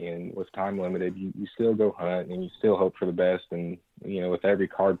hunt. And with time limited, you still go hunt, and you still hope for the best. And with every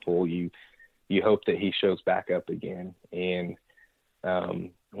card pull, you hope that he shows back up again. And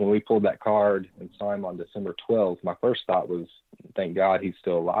when we pulled that card and saw him on December 12th, my first thought was, thank God he's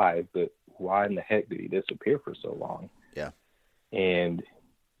still alive, but why in the heck did he disappear for so long? Yeah. And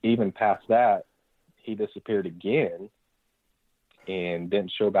even past that, he disappeared again and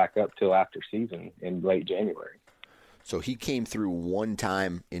didn't show back up till after season in late January. So he came through one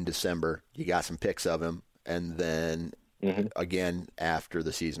time in December. You got some pics of him, and then again after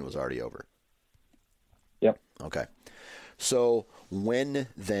the season was already over. Yep. Okay. So when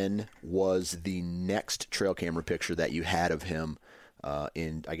then was the next trail camera picture that you had of him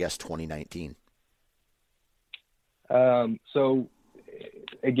in, I guess, 2019? So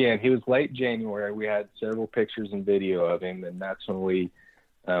again, he was late January. We had several pictures and video of him, and that's when we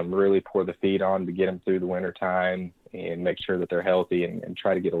really pour the feed on to get them through the winter time and make sure that they're healthy and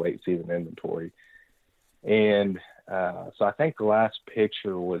try to get a late season inventory. And so I think the last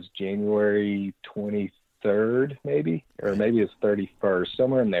picture was January 23rd, maybe, or maybe it's 31st,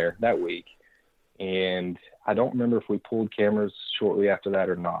 somewhere in there that week. And I don't remember if we pulled cameras shortly after that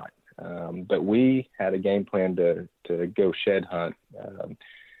or not. But we had a game plan to go shed hunt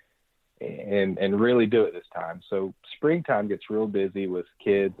and really do it this time. So springtime gets real busy with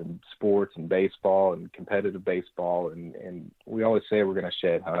kids and sports and baseball and competitive baseball. And we always say we're going to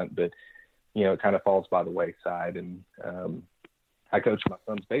shed hunt, but, you know, it kind of falls by the wayside. And I coach my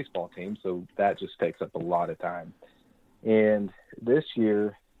son's baseball team, so that just takes up a lot of time. And this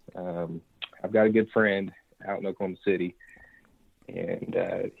year, I've got a good friend out in Oklahoma City, and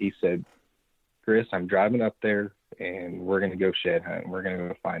he said, Chris, I'm driving up there, and we're going to go shed hunt. We're going to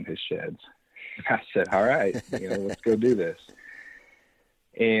go find his sheds. And I said, all right, let's go do this.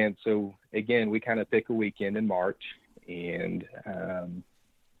 And so, again, we kind of pick a weekend in March, and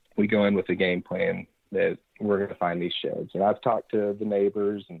we go in with a game plan that we're going to find these sheds. And I've talked to the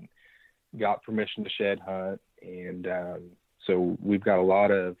neighbors and got permission to shed hunt. And so we've got a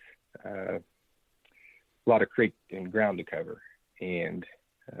lot of creek and ground to cover. And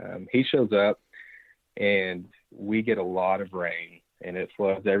he shows up, and we get a lot of rain, and it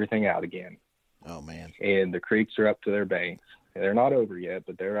floods everything out again. Oh, man. And the creeks are up to their banks. They're not over yet,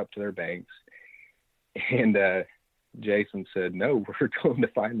 but they're up to their banks. And Jason said, no, we're going to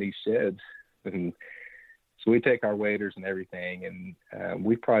find these sheds. And so we take our waders and everything, and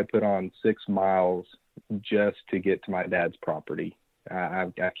we probably put on 6 miles just to get to my dad's property.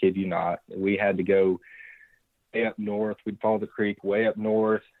 I kid you not. We had to go way up north. We'd follow the creek way up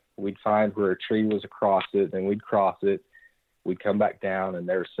north. We'd find where a tree was across it, and we'd cross it. We'd come back down, and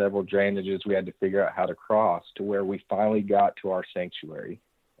there were several drainages we had to figure out how to cross to where we finally got to our sanctuary.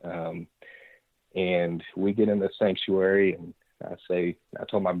 And we get in the sanctuary, and I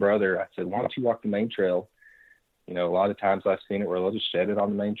told my brother, I said, why don't you walk the main trail? A lot of times I've seen it where they'll just shed it on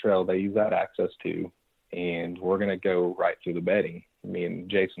the main trail. They use that access too. And we're going to go right through the bedding. Me and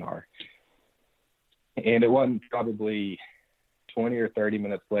Jason are. And it wasn't probably 20 or 30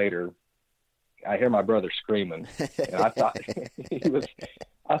 minutes later, I hear my brother screaming, and I thought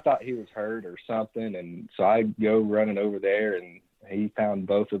he was hurt or something. And so I go running over there, and he found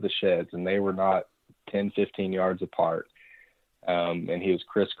both of the sheds, and they were not 10, 15 yards apart. And he was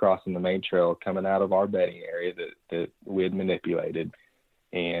crisscrossing the main trail coming out of our bedding area that we had manipulated.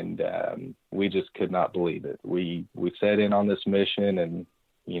 And we just could not believe it. We set in on this mission, and,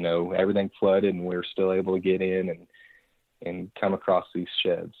 everything flooded, and we were still able to get in and come across these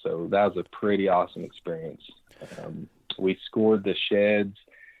sheds. So that was a pretty awesome experience. We scored the sheds.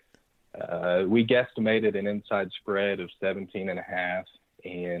 We guesstimated an inside spread of 17.5,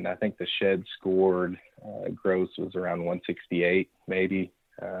 and I think the shed scored gross was around 168, maybe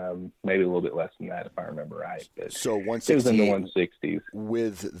a little bit less than that if I remember right. But so 168 it was in the 160s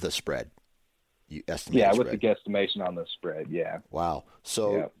with the spread. You estimate? Yeah, with the guesstimation on the spread. Yeah. Wow.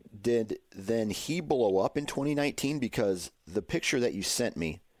 So did then he blow up in 2019? Because the picture that you sent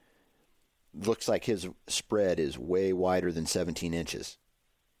me looks like his spread is way wider than 17 inches.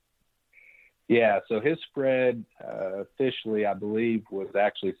 Yeah, so his spread officially, I believe, was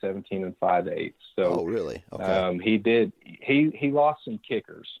actually 17 5/8. So, really? Okay. He lost some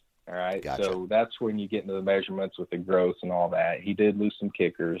kickers. All right. Gotcha. So that's when you get into the measurements with the gross and all that. He did lose some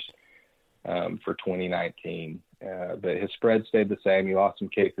kickers for 2019, but his spread stayed the same. He lost some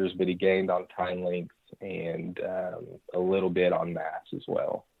kickers, but he gained on time length and a little bit on mass as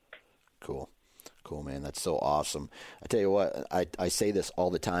well. Cool, man. That's so awesome. I tell you what, I say this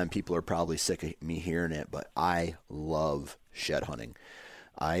all the time. People are probably sick of me hearing it, but I love shed hunting.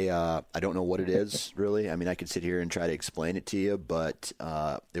 I don't know what it is, really. I mean, I could sit here and try to explain it to you, but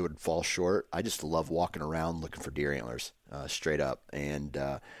it would fall short. I just love walking around looking for deer antlers, straight up. And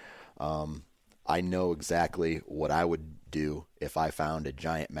I know exactly what I would do if I found a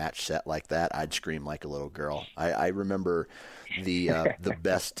giant match set like that. I'd scream like a little girl. I remember the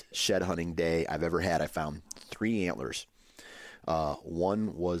best shed hunting day I've ever had. I found 3 antlers.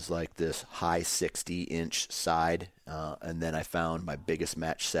 One was like this high 60-inch side, and then I found my biggest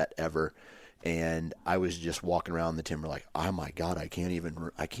match set ever. And I was just walking around the timber like, oh my God, I can't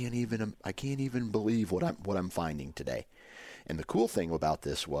even believe what I'm finding today. And the cool thing about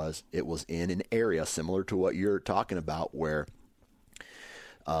this was it was in an area similar to what you're talking about, where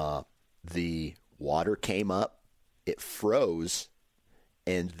the water came up, it froze,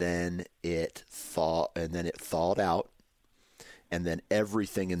 and then it thawed out, and then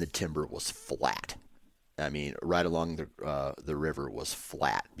everything in the timber was flat. I mean, right along the river was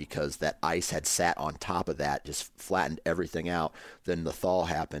flat because that ice had sat on top of that, just flattened everything out. Then the thaw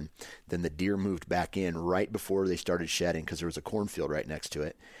happened. Then the deer moved back in right before they started shedding because there was a cornfield right next to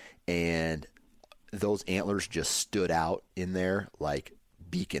it. And those antlers just stood out in there like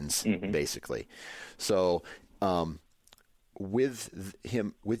beacons, basically. So with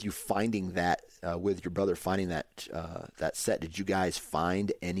you finding that, with your brother finding that set, did you guys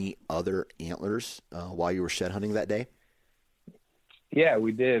find any other antlers while you were shed hunting that day? Yeah,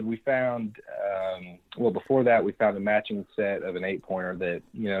 we did. We found, before that, we found a matching set of an 8-pointer that,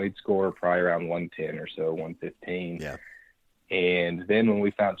 he'd score probably around 110 or so, 115. Yeah. And then when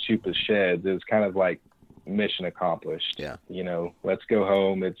we found Chupa's sheds, it was kind of like mission accomplished. Yeah. Let's go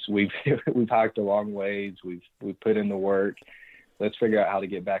home. We've hiked a long ways. We've put in the work. Let's figure out how to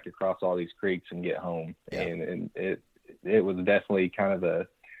get back across all these creeks and get home. Yeah. And it was definitely kind of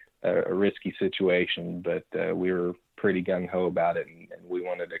a risky situation, but we were pretty gung ho about it, and we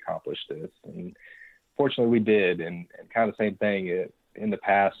wanted to accomplish this. And fortunately we did. And kind of the same thing. In the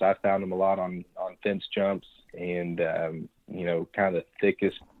past, I found them a lot on fence jumps and, kind of the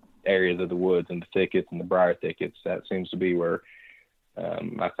thickest areas of the woods and the thickets and the briar thickets. That seems to be where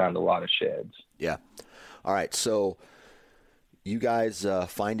I found a lot of sheds. Yeah. All right. So you guys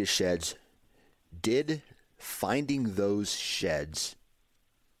find his sheds. Did finding those sheds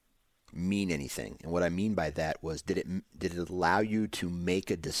mean anything? And what I mean by that was, did it allow you to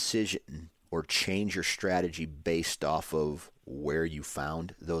make a decision or change your strategy based off of where you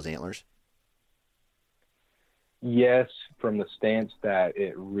found those antlers? Yes, from the stance that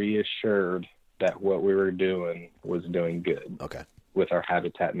it reassured that what we were doing was doing good. Okay. With our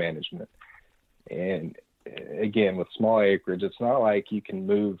habitat management. And again, with small acreage, it's not like you can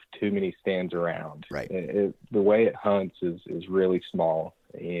move too many stands around. Right. The way it hunts is really small,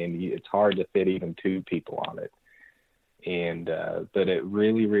 and it's hard to fit even 2 people on it. And but it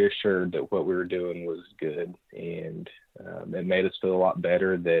really reassured that what we were doing was good, and it made us feel a lot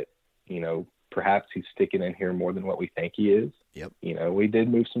better that, perhaps he's sticking in here more than what we think he is. Yep. We did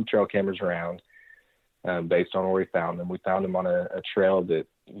move some trail cameras around based on where we found them. We found them on a trail that,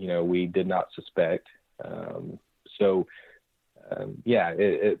 we did not suspect.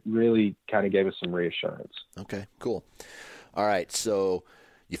 It really kind of gave us some reassurance. Okay, cool. All right, so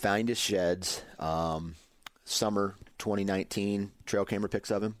you find his sheds. Summer 2019, trail camera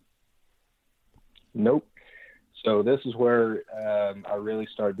pics of him? Nope. So this is where I really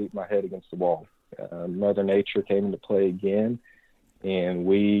started beating my head against the wall. Mother Nature came into play again, and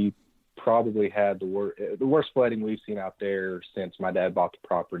we probably had the worst flooding we've seen out there since my dad bought the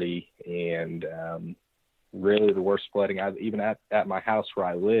property, and really the worst flooding. Even at my house where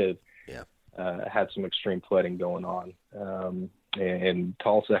I live, had some extreme flooding going on. And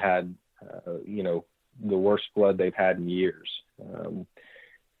Tulsa had, the worst flood they've had in years.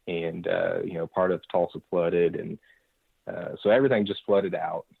 Part of Tulsa flooded, and so everything just flooded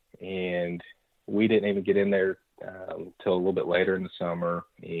out, and we didn't even get in there till a little bit later in the summer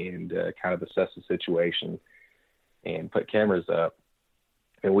and kind of assess the situation and put cameras up.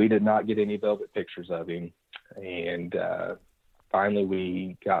 And we did not get any velvet pictures of him. And finally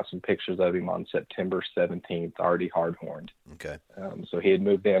we got some pictures of him on September 17th, already hard-horned. Okay. So he had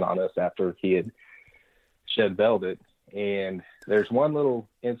moved in on us after he had shed velvet. And there's one little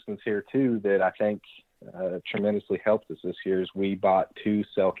instance here too that I think tremendously helped us this year is we bought 2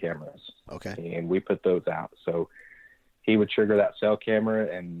 cell cameras. Okay. And we put those out. So he would trigger that cell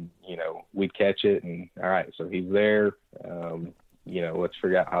camera and, we'd catch it, and all right, so he's there. Let's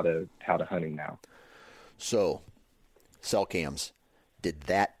figure out how to hunt him now. So cell cams, did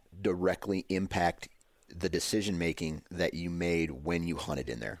that directly impact the decision making that you made when you hunted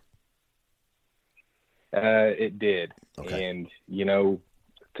in there? It did. Okay. And,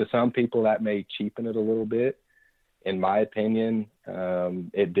 to some people that may cheapen it a little bit. In my opinion,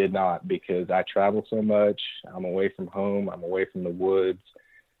 it did not, because I travel so much. I'm away from home. I'm away from the woods.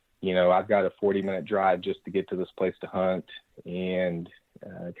 I've got a 40-minute drive just to get to this place to hunt. And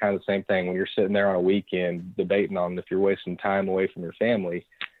kind of the same thing when you're sitting there on a weekend debating on if you're wasting time away from your family,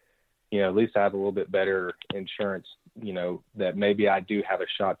 at least I have a little bit better insurance, that maybe I do have a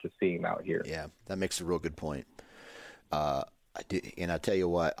shot to see him out here. Yeah, that makes a real good point. And I'll tell you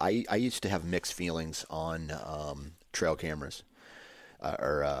what, I used to have mixed feelings on trail cameras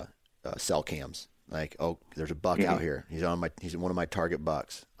or cell cams. Like, oh, there's a buck out here. He's one of my target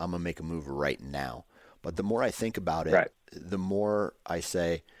bucks. I'm gonna make a move right now. But the more I think about it, the more I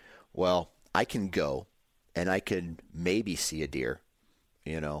say, well, I can go and I can maybe see a deer,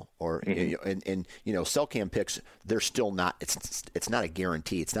 or and cell cam pics, they're still not. It's not a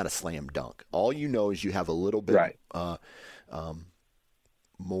guarantee. It's not a slam dunk. All you know is you have a little bit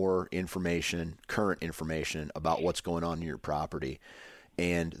more information, current information about what's going on in your property.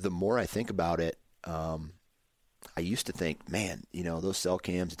 And the more I think about it, I used to think, man, those cell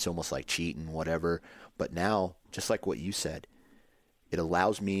cams, it's almost like cheating, whatever. But now, just like what you said, it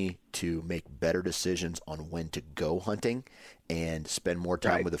allows me to make better decisions on when to go hunting and spend more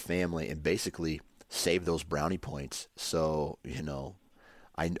time with the family and basically save those brownie points. So,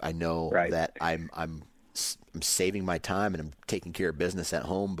 I know that I'm saving my time and I'm taking care of business at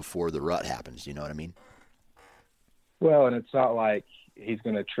home before the rut happens. You know what I mean? Well, and it's not like he's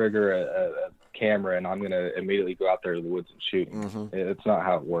going to trigger a camera and I'm going to immediately go out there to the woods and shoot him. Mm-hmm. It's not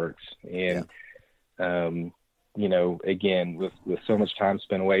how it works. And, again, with so much time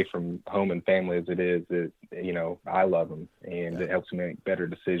spent away from home and family as it is, I love them, and it helps me make better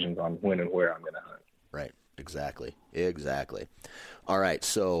decisions on when and where I'm going to hunt. Right. Exactly. All right.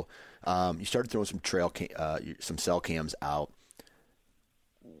 So, you started throwing some cell cams out.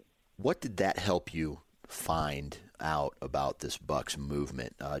 What did that help you find out about this buck's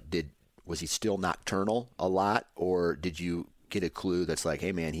movement? Was he still nocturnal a lot, or did you get a clue that's like,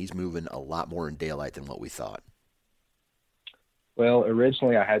 hey man, he's moving a lot more in daylight than what we thought? Well,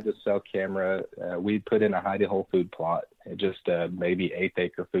 originally I had this cell camera. We put in a hidey hole food plot, just maybe 1/8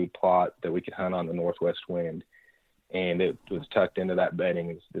 acre food plot that we could hunt on the northwest wind. And it was tucked into that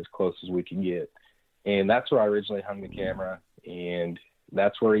bedding as close as we could get. And that's where I originally hung the camera. And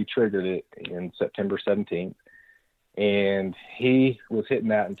that's where he triggered it in September 17th. And he was hitting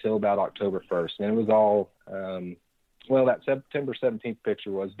that until about October 1st. And it was all, that September 17th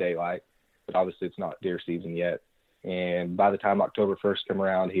picture was daylight, but obviously it's not deer season yet. And by the time October 1st came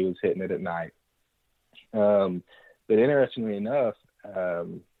around, he was hitting it at night. But interestingly enough,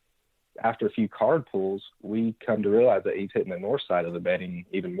 after a few card pulls, we come to realize that he's hitting the north side of the bedding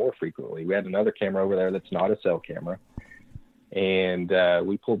even more frequently. We had another camera over there that's not a cell camera. And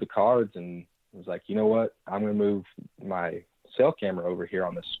we pulled the cards and was like, you know what? I'm going to move my cell camera over here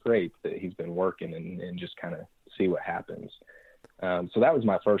on the scrape that he's been working and just kind of see what happens. So that was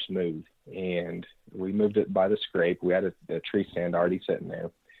my first move. And we moved it by the scrape. We had a tree stand already sitting there.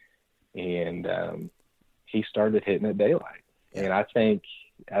 And he started hitting at daylight. Yeah. And I think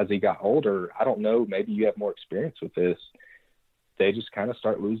as he got older, I don't know, maybe you have more experience with this, they just kind of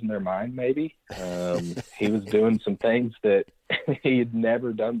start losing their mind maybe. He was doing some things that he had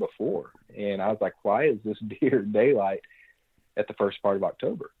never done before. And I was like, why is this deer daylight at the first part of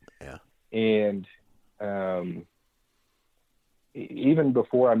October? Yeah. And even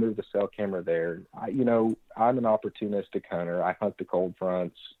before I moved the cell camera there, I'm an opportunistic hunter. I hunt the cold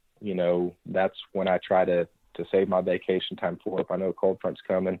fronts. That's when I try to save my vacation time for. If I know a cold front's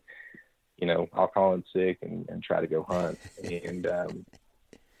coming, I'll call in sick and try to go hunt. And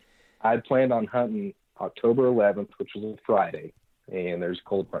I'd planned on hunting October 11th, which was a Friday, and there's a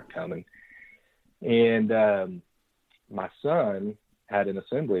cold front coming. And my son had an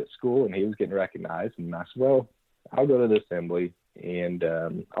assembly at school, and he was getting recognized. And I said, well, I'll go to the assembly, and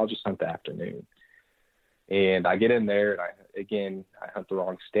I'll just hunt the afternoon. And I get in there, and I hunt the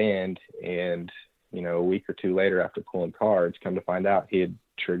wrong stand, and a week or two later after pulling cards, come to find out he had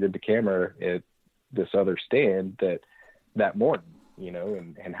triggered the camera at this other stand that morning,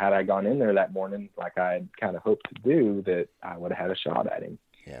 and had I gone in there that morning, like I had kind of hoped to do, that I would have had a shot at him.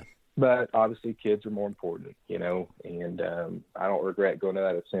 Yeah. But obviously kids are more important, and I don't regret going to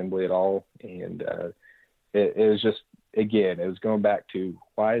that assembly at all. And it was just, again, it was going back to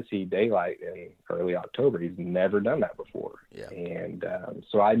why is he daylight in early October? He's never done that before. Yeah. And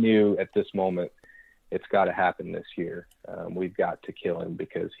so I knew at this moment, it's got to happen this year. We've got to kill him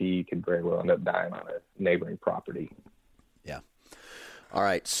because he could very well end up dying on a neighboring property. Yeah. All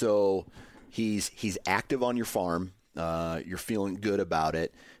right. So he's active on your farm. You're feeling good about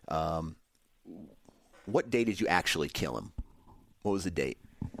it. What day did you actually kill him? What was the date?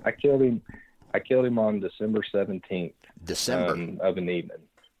 I killed him on December 17th. December of an evening.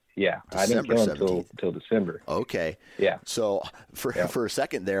 Yeah, December I didn't kill him till December. Okay. Yeah. So for a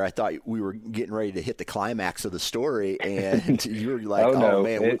second there, I thought we were getting ready to hit the climax of the story, and you were like, "Oh,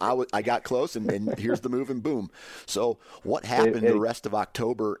 man, I got close, and here's the move, and boom." So what happened the rest of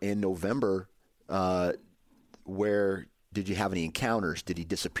October and November? Where did you have any encounters? Did he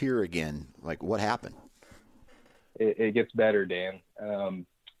disappear again? Like, what happened? It gets better, Dan.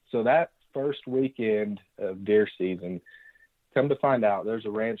 So that first weekend of deer season, come to find out, there's a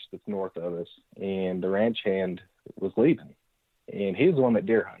ranch that's north of us, and the ranch hand was leaving. And he was the one that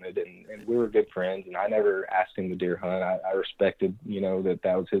deer hunted, and and we were good friends, and I never asked him to deer hunt. I respected,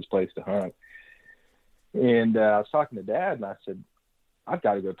 that was his place to hunt. And I was talking to Dad, and I said, I've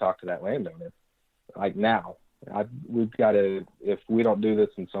got to go talk to that landowner, like now. We've got to, if we don't do this,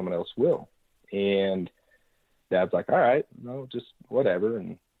 then someone else will. And Dad's like, all right, no, just whatever.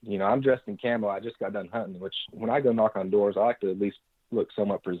 And, I'm dressed in camo. I just got done hunting, which when I go knock on doors, I like to at least look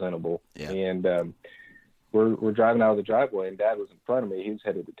somewhat presentable. Yeah. And we're driving out of the driveway, and Dad was in front of me. He was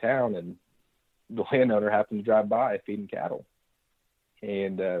headed to town, and the landowner happened to drive by feeding cattle.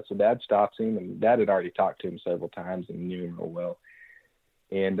 And so Dad stops him, and Dad had already talked to him several times and knew him real well.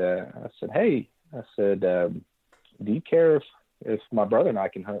 And I said, hey, do you care if my brother and I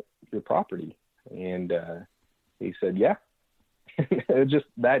can hunt your property? And he said, yeah. It was just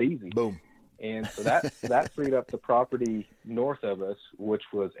that easy. Boom. And so that freed up the property north of us, which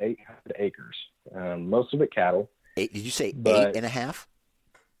was 800 acres, most of it cattle. Did you say 8.5?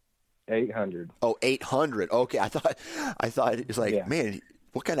 800. Oh, 800. Okay, I thought it was like, yeah. Man,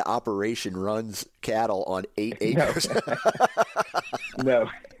 what kind of operation runs cattle on 8 acres? No.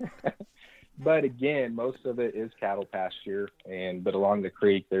 But again, most of it is cattle pasture, but along the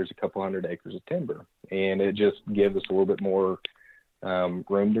creek, there's a couple hundred acres of timber, and it just gives us a little bit more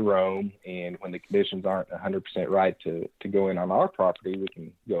room to roam. And when the conditions aren't 100% right to go in on our property, we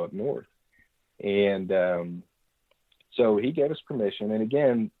can go up north. And so he gave us permission. And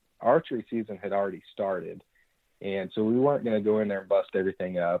again, archery season had already started. And so we weren't going to go in there and bust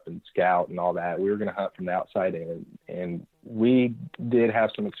everything up and scout and all that. We were going to hunt from the outside in. And we did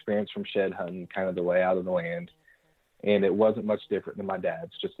have some experience from shed hunting, kind of the layout of the land. And it wasn't much different than my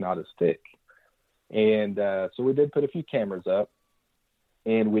dad's, just not as thick. And so we did put a few cameras up.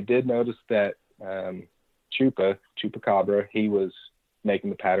 And we did notice that Chupacabra, he was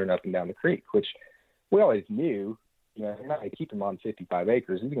making the pattern up and down the creek, which we always knew. You're not going to keep him on 55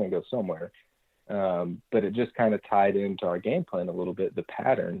 acres. He's going to go somewhere. But it just kind of tied into our game plan a little bit, the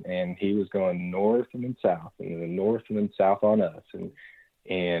pattern. And he was going north and then south, and then north and then south on us.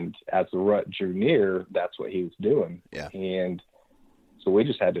 And as the rut drew near, that's what he was doing. Yeah. And so we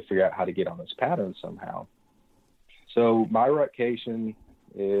just had to figure out how to get on his pattern somehow. So my rutcation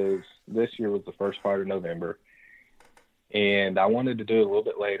this year was the first part of November. And I wanted to do it a little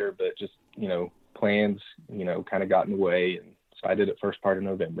bit later, but just, plans, kind of got in the way. And so I did it first part of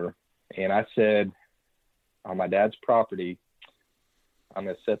November. And I said, on my dad's property, I'm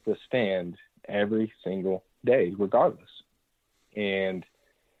going to set this stand every single day, regardless. And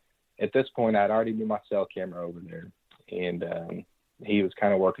at this point, I'd already moved my cell camera over there. And he was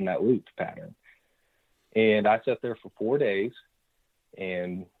kind of working that loop pattern. And I sat there for 4 days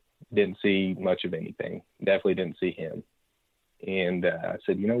and didn't see much of anything. Definitely didn't see him. And I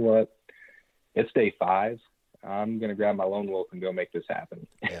said, you know what? It's day 5. I'm going to grab my lone wolf and go make this happen.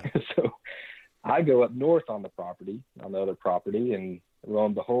 Yeah. So I go up north on the other property, and lo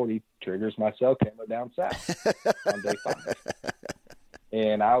and behold, he triggers my cell camera down south on day 5.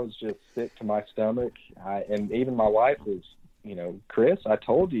 And I was just sick to my stomach. And even my wife was, Chris, I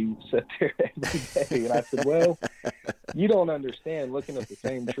told you sit there every day. And I said, well, you don't understand. Looking at the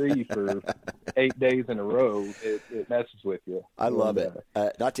same tree for 8 days in a row, it messes with you. I love it.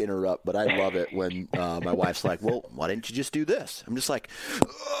 Not to interrupt, but I love it when my wife's like, well, why didn't you just do this? I'm just like,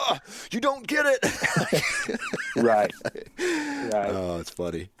 you don't get it. Right. Oh, it's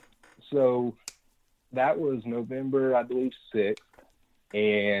funny. So that was November, I believe, 6th.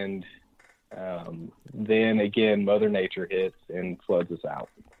 And then again, Mother Nature hits and floods us out.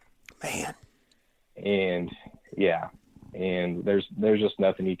 Man. And yeah, and there's just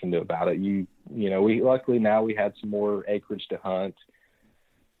nothing you can do about it. We luckily now we had some more acreage to hunt,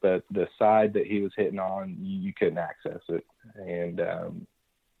 but the side that he was hitting on, you couldn't access it. And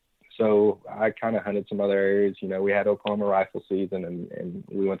so I kind of hunted some other areas. We had Oklahoma rifle season, and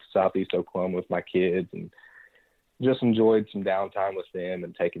we went to Southeast Oklahoma with my kids and just enjoyed some downtime with them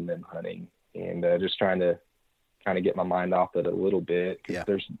and taking them hunting. And just trying to kind of get my mind off it a little bit. Yeah.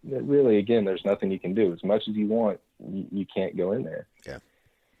 There's nothing you can do. As much as you want, you can't go in there. Yeah.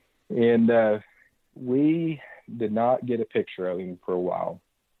 And we did not get a picture of him for a while.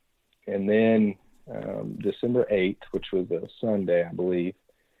 And then December 8th, which was a Sunday, I believe,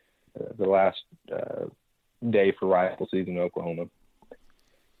 the last day for rifle season in Oklahoma.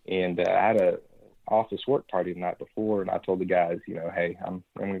 And I had a office work party the night before, and I told the guys, hey, I'm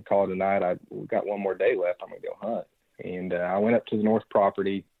going to call it a night. We've got one more day left. I'm going to go hunt. And I went up to the north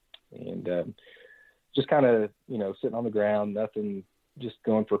property and just kind of, sitting on the ground, nothing, just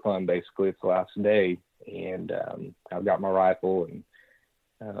going for fun, basically. It's the last day. And I've got my rifle, and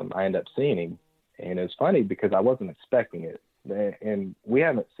I end up seeing him. And it was funny because I wasn't expecting it. and we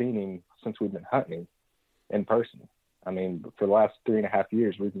haven't seen him since we've been hunting in person. I mean, for the last 3.5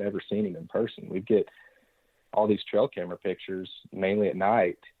 years, we've never seen him in person. We get all these trail camera pictures mainly at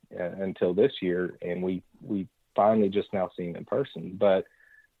night until this year, and we finally just now seen him in person. But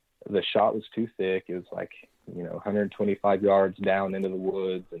the shot was too thick. It was like, 125 yards down into the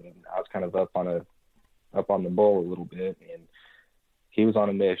woods, and I was kind of up on the bull a little bit, and he was on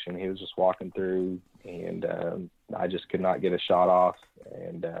a mission. He was just walking through, and I just could not get a shot off,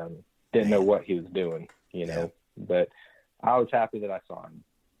 and didn't know what he was doing, but I was happy that I saw him.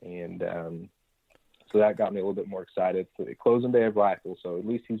 And so that got me a little bit more excited for the closing day of rifle. So at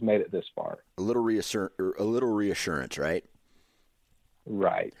least he's made it this far. A little reassurance, right?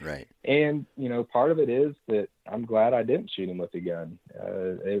 Right. Right. And, part of it is that I'm glad I didn't shoot him with a gun.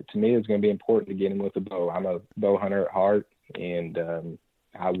 To me, it's going to be important to get him with a bow. I'm a bow hunter at heart, and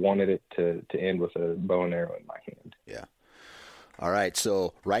I wanted it to end with a bow and arrow in my hand. Yeah. All right.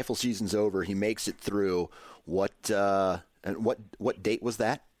 So rifle season's over. He makes it through. What date was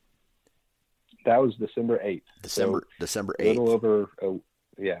that? That was December 8th. December 8th. A little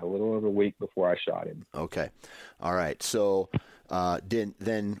over a week before I shot him. Okay. All right. So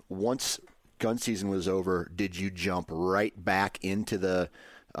then once gun season was over, did you jump right back into the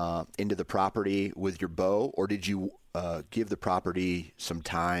property with your bow, or did you give the property some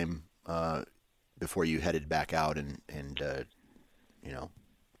time before you headed back out and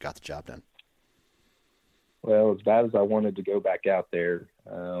got the job done? Well, as bad as I wanted to go back out there,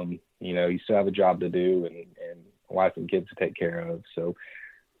 you still have a job to do and wife and kids to take care of. So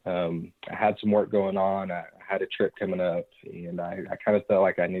I had some work going on. I had a trip coming up, and I kind of felt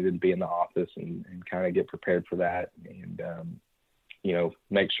like I needed to be in the office and kind of get prepared for that, and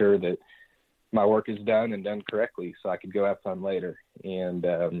make sure that my work is done and done correctly so I could go have fun later. And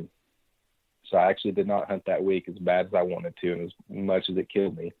so I actually did not hunt that week as bad as I wanted to, and as much as it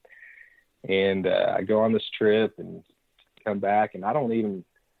killed me. And I go on this trip and come back, and I don't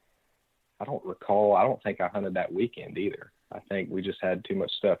recall. I don't think I hunted that weekend either. I think we just had too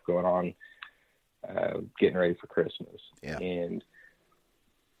much stuff going on, getting ready for Christmas. Yeah. And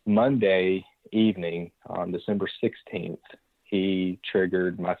Monday evening on December 16th, he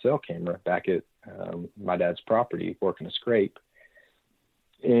triggered my cell camera back at my dad's property working a scrape,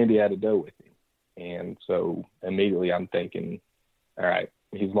 and he had a doe with him. And so immediately I'm thinking, all right,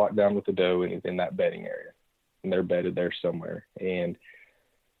 he's locked down with the doe and he's in that bedding area, and they're bedded there somewhere. And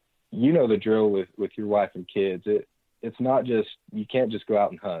the drill with your wife and kids. It's not just, you can't just go out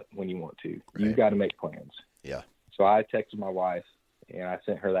and hunt when you want to. Right. You've got to make plans. Yeah. So I texted my wife, and I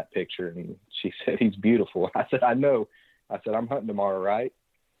sent her that picture, and she said, he's beautiful. I said, I know. I said, I'm hunting tomorrow, right?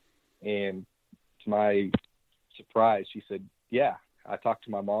 And to my surprise, she said, yeah. I talked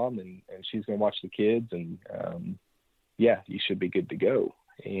to my mom, and she's going to watch the kids, and yeah, you should be good to go.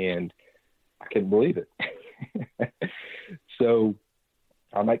 And I couldn't believe it. So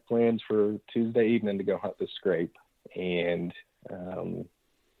I make plans for Tuesday evening to go hunt the scrape. And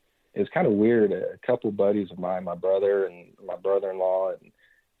it was kind of weird. A couple buddies of mine, my brother and my brother-in-law, and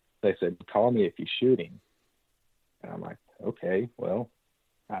they said, call me if you shoot him. And I'm like, okay, well,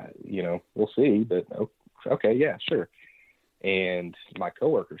 we'll see, but okay, yeah, sure. And my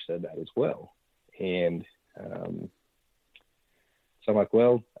coworker said that as well. And so I'm like,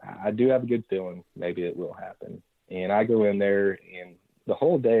 well, I do have a good feeling maybe it will happen. And I go in there, and the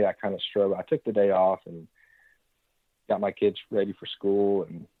whole day I kind of struggled. I took the day off and got my kids ready for school.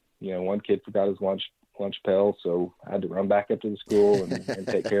 And, one kid forgot his lunch pail, so I had to run back up to the school and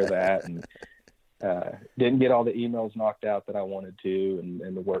take care of that. And didn't get all the emails knocked out that I wanted to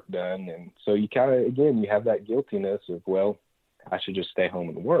and the work done. And so you kind of, again, you have that guiltiness of, well, I should just stay home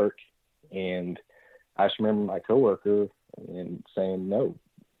and work. And I just remember my coworker and saying, no,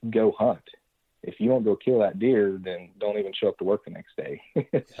 go hunt. If you don't go kill that deer, then don't even show up to work the next day.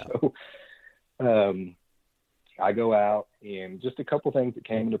 So I go out, and just a couple things that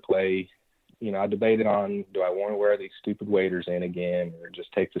came into play. I debated on, do I want to wear these stupid waders in again or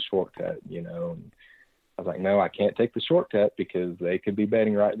just take the shortcut, And I was like, no, I can't take the shortcut because they could be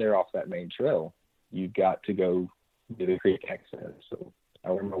bedding right there off that main trail. You've got to go to the creek access. So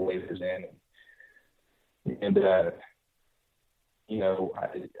I wear my waders in, and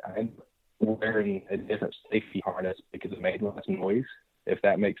I'm wearing a different safety harness because it made less noise, if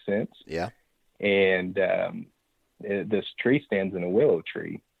that makes sense. Yeah. And this tree stands in a willow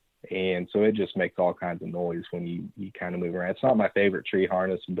tree. And so it just makes all kinds of noise when you kind of move around. It's not my favorite tree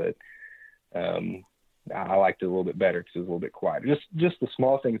harness, but I liked it a little bit better because it was a little bit quieter. Just the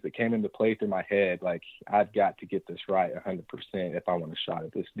small things that came into play through my head, like I've got to get this right 100% if I want a shot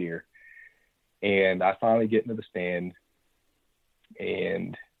at this deer. And I finally get into the stand,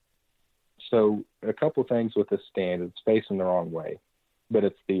 And so a couple things with this stand, it's facing the wrong way, but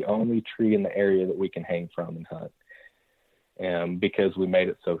it's the only tree in the area that we can hang from and hunt, because we made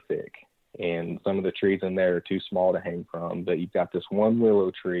it so thick. And some of the trees in there are too small to hang from, but you've got this one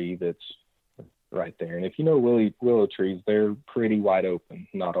willow tree that's right there. And if you know willow trees, they're pretty wide open,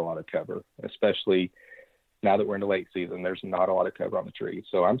 not a lot of cover, especially now that we're in the late season. There's not a lot of cover on the tree.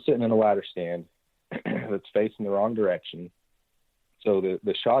 So I'm sitting in a ladder stand that's facing the wrong direction. So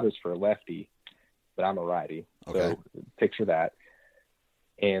the shot is for a lefty, but I'm a righty. Okay. So picture that.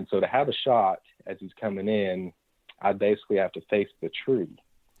 And so to have a shot as he's coming in, I basically have to face the tree.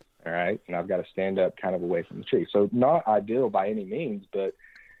 All right. And I've got to stand up kind of away from the tree. So not ideal by any means, but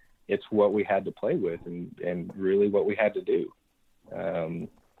it's what we had to play with and really what we had to do.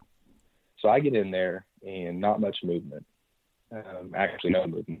 So I get in there and not much movement, actually no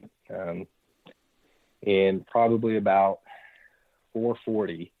movement. And probably about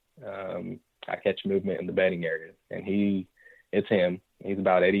 4:40, I catch movement in the bedding area, and it's him. He's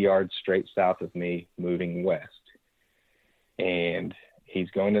about 80 yards straight south of me, moving west. And he's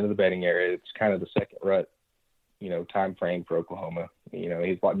going into the bedding area. It's kind of the second rut, time frame for Oklahoma.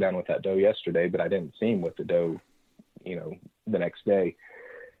 He's walked down with that doe yesterday, but I didn't see him with the doe, the next day.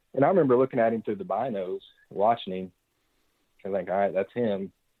 And I remember looking at him through the binos, watching him, and like, all right, that's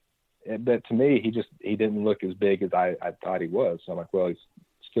him. But to me, he didn't look as big as I thought he was. So I'm like, well, he's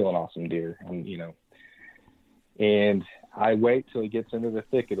still an awesome deer, and I wait till he gets into the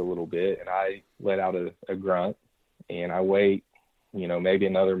thicket a little bit, and I let out a grunt, and I wait, maybe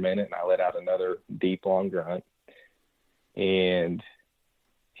another minute, and I let out another deep, long grunt, and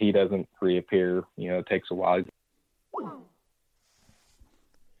he doesn't reappear. It takes a while.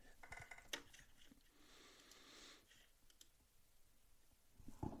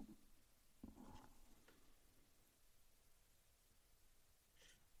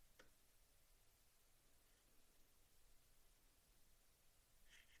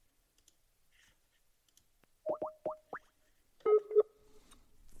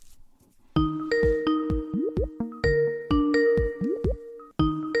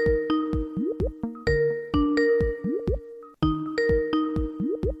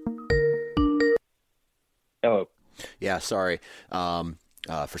 Hello. Yeah, sorry.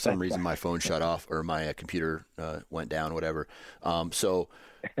 For some reason, my phone shut off, or my computer went down, whatever.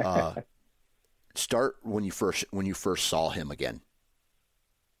 Start when you first saw him again.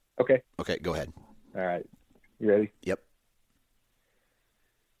 Okay. Okay, go ahead. All right. You ready? Yep.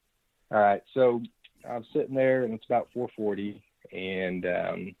 All right. So I'm sitting there, and it's about 4:40, and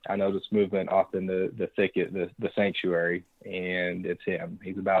I notice movement off in the thicket, the sanctuary, and it's him.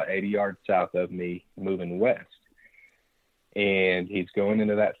 He's about 80 yards south of me, moving west, and he's going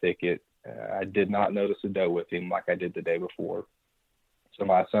into that thicket. I did not notice a doe with him like I did the day before, so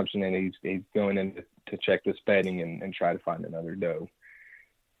my assumption is he's going in to check this bedding and try to find another doe.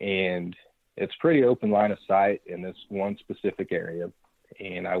 And it's pretty open line of sight in this one specific area,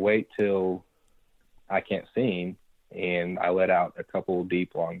 and I wait till I can't see him, and I let out a couple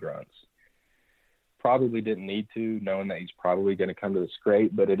deep, long grunts. Probably didn't need to, knowing that he's probably going to come to the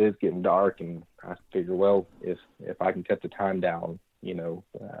scrape, but it is getting dark, and I figure, well, if I can cut the time down,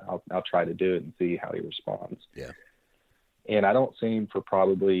 I'll try to do it and see how he responds. Yeah. And I don't see him for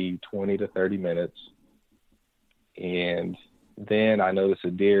probably 20 to 30 minutes, and then I notice a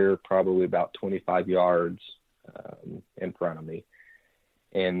deer probably about 25 yards in front of me.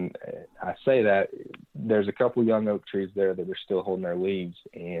 And I say that there's a couple young oak trees there that are still holding their leaves,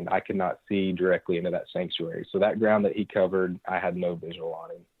 and I could not see directly into that sanctuary. So that ground that he covered, I had no visual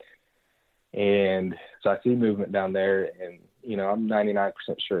on him. And so I see movement down there, and, I'm 99%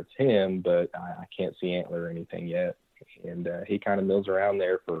 sure it's him, but I can't see antler or anything yet. And he kind of mills around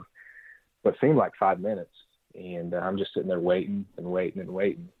there for what seemed like 5 minutes. And I'm just sitting there waiting and waiting and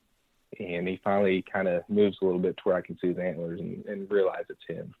waiting. And he finally kind of moves a little bit to where I can see his antlers and realize it's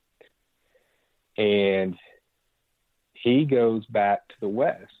him. And he goes back to the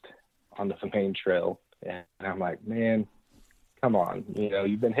west onto the main trail. And I'm like, man, come on.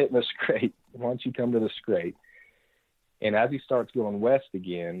 You've been hitting the scrape. Why don't you come to the scrape? And as he starts going west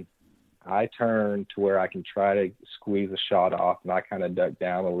again, I turn to where I can try to squeeze a shot off, and I kind of duck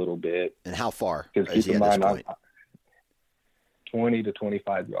down a little bit. And how far is he at this point? 20 to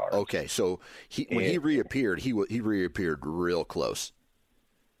 25 yards. Okay, so when he reappeared, he reappeared real close.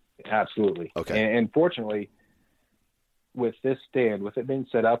 Absolutely. Okay. And fortunately, with this stand, with it being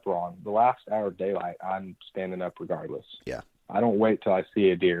set up wrong, the last hour of daylight, I'm standing up regardless. Yeah. I don't wait till I see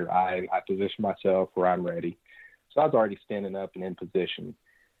a deer. I position myself where I'm ready. So I was already standing up and in position.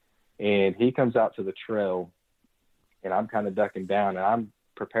 And he comes out to the trail, and I'm kind of ducking down, and I'm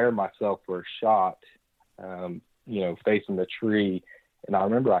preparing myself for a shot, facing the tree. And I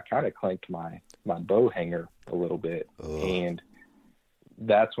remember I kind of clanked my bow hanger a little bit. Ugh. And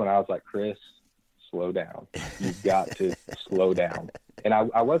that's when I was like, Chris, slow down. You've got to slow down. And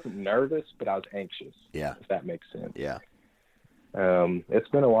I wasn't nervous, but I was anxious. Yeah. If that makes sense. Yeah. It's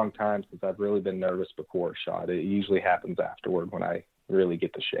been a long time since I've really been nervous before a shot. It usually happens afterward when I really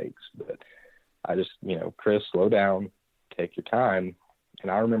get the shakes. But I just, Chris, slow down, take your time. And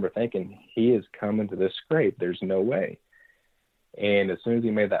I remember thinking, he is coming to this scrape. There's no way. And as soon as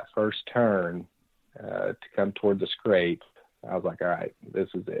he made that first turn to come toward the scrape, I was like, all right, this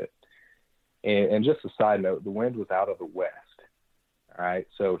is it. And just a side note, the wind was out of the west. All right.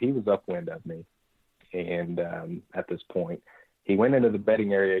 So he was upwind of me. And at this point, he went into the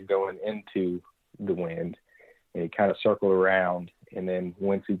bedding area going into the wind, and he kind of circled around. And then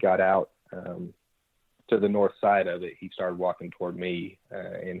once he got out to the north side of it, he started walking toward me,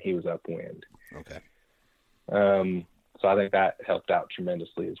 and he was upwind. Okay. So I think that helped out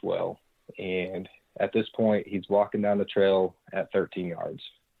tremendously as well. And at this point, he's walking down the trail at 13 yards.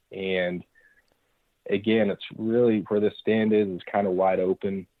 And again, it's really where this stand is kind of wide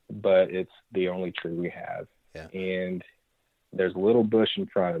open, but it's the only tree we have. Yeah. And there's a little bush in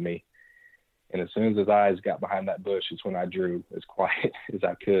front of me. And as soon as his eyes got behind that bush is when I drew as quiet as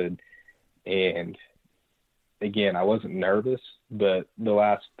I could. And again, I wasn't nervous, but the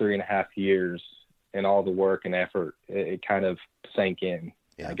last 3.5 years and all the work and effort, it kind of sank in,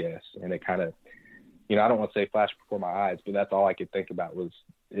 I guess. And it kind of, I don't want to say flashed before my eyes, but that's all I could think about was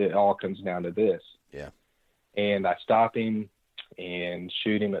it all comes down to this. Yeah. And I stop him and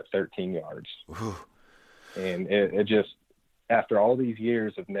shoot him at 13 yards. Whew. And it just, after all these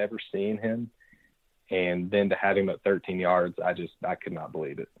years of never seeing him, and then to have him at 13 yards, I could not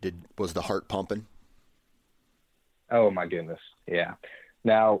believe it. Was the heart pumping? Oh my goodness. Yeah.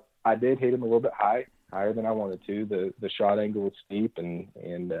 Now I did hit him a little bit higher than I wanted to. The shot angle was steep, and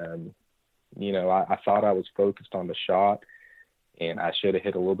I thought I was focused on the shot, and I should have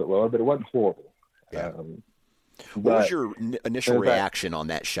hit a little bit lower, but it wasn't horrible. Yeah. What was your initial reaction on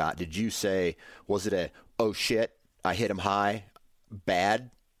that shot? Did you say, was it a, oh shit, I hit him high,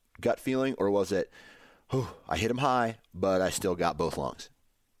 bad gut feeling, or was it, oh, I hit him high, but I still got both lungs?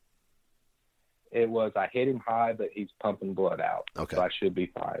 It was, I hit him high, but he's pumping blood out. Okay. So I should be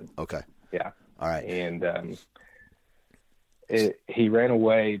fine. Okay. Yeah. All right. And he ran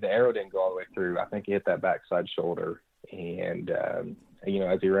away. The arrow didn't go all the way through. I think he hit that backside shoulder. And,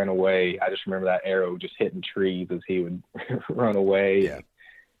 as he ran away, I just remember that arrow just hitting trees as he would run away. Yeah.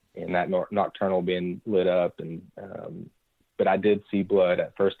 And that nocturnal being lit up. And but I did see blood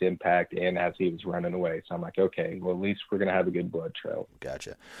at first impact and as he was running away. So I'm like, okay, well, at least we're going to have a good blood trail.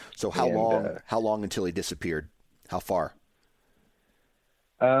 Gotcha. So how long until he disappeared? How far?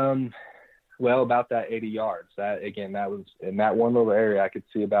 Well, about that 80 yards. That was in that one little area. I could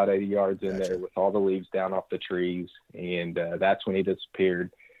see about 80 yards in there with all the leaves down off the trees. And that's when he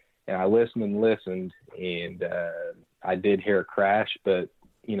disappeared. And I listened, and I did hear a crash, but,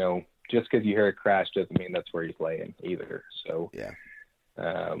 just because you hear a crash doesn't mean that's where he's laying either. So,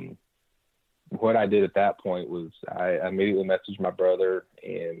 what I did at that point was I immediately messaged my brother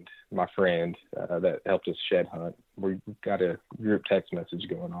and my friend that helped us shed hunt. We got a group text message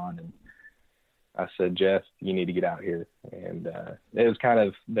going on, and I said, Jeff, you need to get out here. And it was kind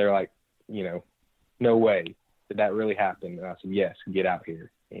of, they're like, no way. Did that really happen? And I said, yes, get out here.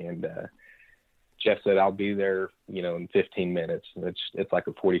 And Jeff said, I'll be there, in 15 minutes. It's like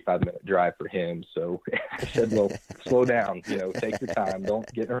a 45-minute drive for him. So I said, well, slow down, take your time. Don't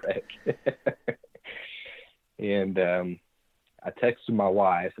get in a wreck. And I texted my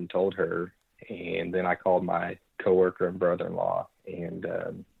wife and told her, and then I called my coworker and brother-in-law. And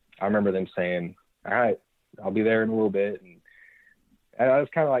I remember them saying, all right, I'll be there in a little bit. And I was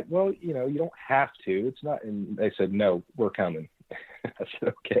kind of like, well, you don't have to. It's not. And they said, no, we're coming. I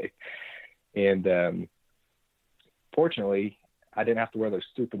said, okay. And fortunately, I didn't have to wear those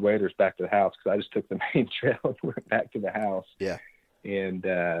stupid waders back to the house because I just took the main trail and went back to the house. Yeah. And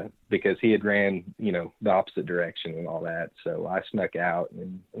because he had ran, the opposite direction and all that. So I snuck out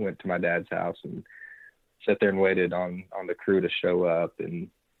and went to my dad's house and sat there and waited on the crew to show up. And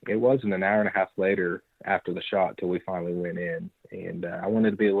it wasn't an hour and a half later after the shot till we finally went in. And I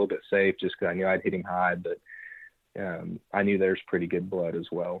wanted to be a little bit safe just because I knew I'd hit him high, but I knew there's pretty good blood as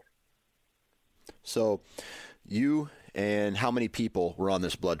well. So you and how many people were on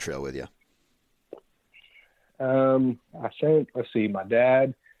this blood trail with you? I think, let's see, my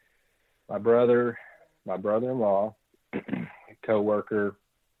dad, my brother, my brother-in-law, a coworker,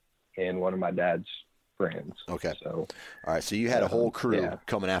 and one of my dad's friends. Okay. So, all right. So you had a whole crew yeah.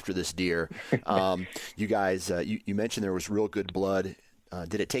 coming after this deer. You guys, you mentioned there was real good blood.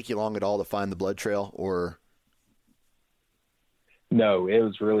 Did it take you long at all to find the blood trail, or? No, it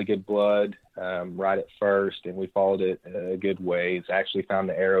was really good blood right at first, and we followed it a good ways. Actually found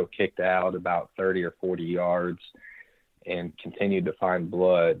the arrow kicked out about 30 or 40 yards and continued to find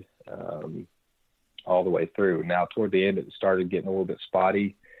blood all the way through. Now, toward the end, it started getting a little bit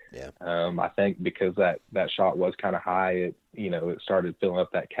spotty. Yeah. I think because that shot was kind of high, it started filling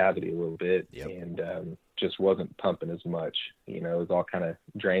up that cavity a little bit. Yep. And just wasn't pumping as much. It was all kind of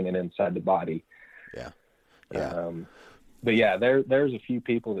draining inside the body. Yeah. Yeah. But yeah, there's a few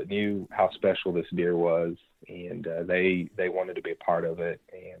people that knew how special this deer was, and they wanted to be a part of it.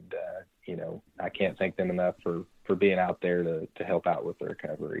 And I can't thank them enough for being out there to help out with the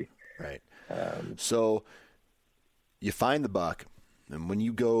recovery. Right. So you find the buck, and when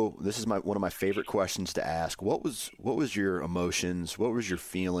you go, this is one of my favorite questions to ask. What was your emotions? What was your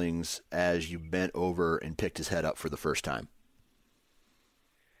feelings as you bent over and picked his head up for the first time?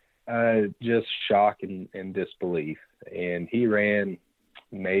 Just shock and disbelief. And he ran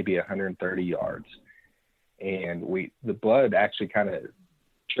maybe 130 yards, and the blood actually kind of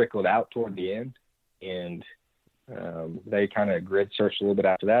trickled out toward the end, and they kind of grid searched a little bit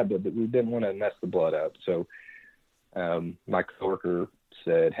after that, but we didn't want to mess the blood up. So my coworker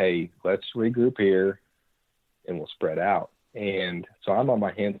said, "Hey, let's regroup here and we'll spread out." And so I'm on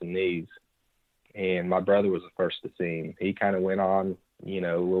my hands and knees, and my brother was the first to see him. He kind of went on, a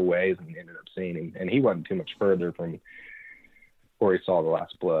little ways and ended up seeing him. And he wasn't too much further from where he saw the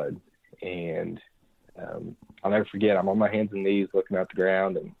last blood. And I'll never forget, I'm on my hands and knees looking at the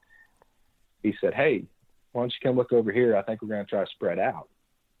ground, and he said, "Hey, why don't you come look over here? I think we're going to try to spread out."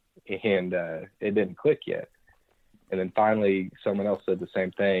 And it didn't click yet. And then finally someone else said the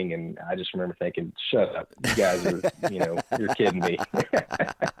same thing, and I just remember thinking, "Shut up. You guys are, you're kidding me."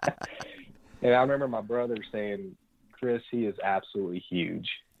 And I remember my brother saying, "Chris, he is absolutely huge."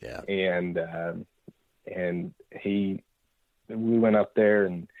 Yeah. And we went up there,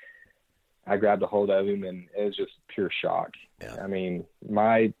 and I grabbed a hold of him, and it was just pure shock. Yeah. I mean,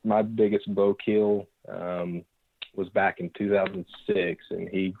 my biggest bow kill was back in 2006, and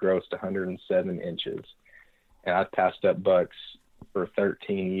he grossed 107 inches. And I passed up bucks for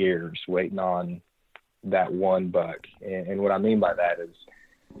 13 years waiting on that one buck. And what I mean by that is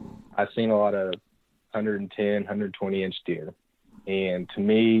I've seen a lot of 110, 120 inch deer. And to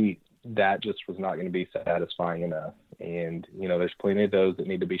me, that just was not going to be satisfying enough. And, there's plenty of those that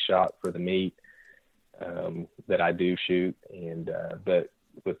need to be shot for the meat that I do shoot. And, but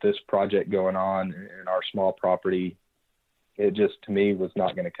with this project going on in our small property, it just, to me, was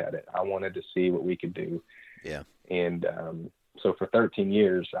not going to cut it. I wanted to see what we could do. Yeah. And so for 13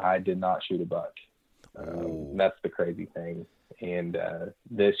 years, I did not shoot a buck. That's the crazy thing. And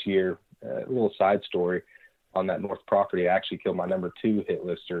this year, a little side story, on that north property, I actually killed my number 2 hit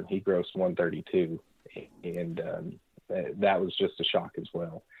lister, and he grossed 132. And that was just a shock as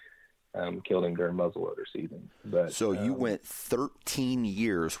well. Killed him during muzzleloader season. But so you went 13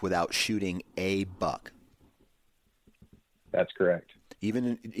 years without shooting a buck. That's correct.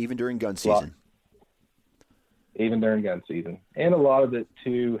 Even during gun season. Even during gun season. And a lot of it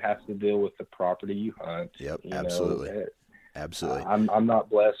too has to deal with the property you hunt. Yep, absolutely. Absolutely. I'm not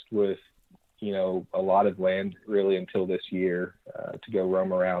blessed with, a lot of land really until this year to go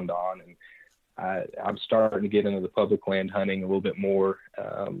roam around on. And I'm starting to get into the public land hunting a little bit more.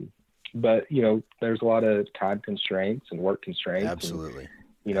 But, there's a lot of time constraints and work constraints. Absolutely.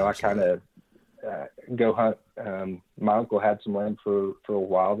 And, I kind of go hunt. My uncle had some land for a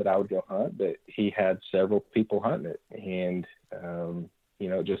while that I would go hunt, but he had several people hunting it. And,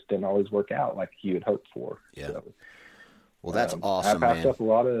 it just didn't always work out like you had hoped for. Yeah. So, well, that's awesome, I passed man. up a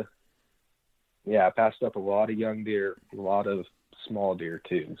lot of young deer, a lot of small deer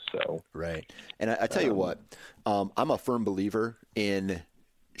too. So right. And I tell you what, I'm a firm believer in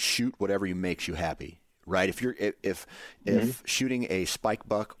shoot whatever makes you happy. Right. If shooting a spike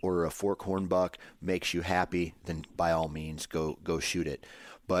buck or a forkhorn buck makes you happy, then by all means go shoot it.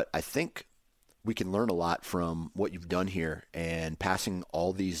 But I think we can learn a lot from what you've done here and passing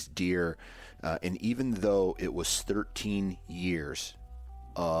all these deer. And even though it was 13 years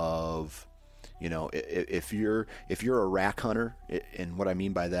of, if you're a rack hunter, and what I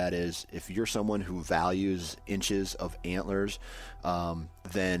mean by that is if you're someone who values inches of antlers,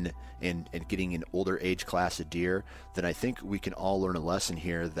 then and getting an older age class of deer, then I think we can all learn a lesson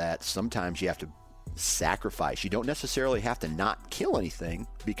here that sometimes you have to sacrifice. You don't necessarily have to not kill anything,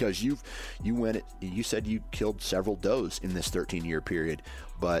 because you said you killed several does in this 13-year period,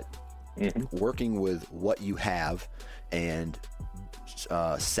 but working with what you have and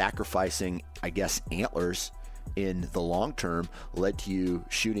sacrificing, I guess, antlers in the long term led to you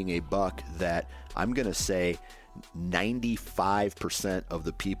shooting a buck that I'm going to say 95% of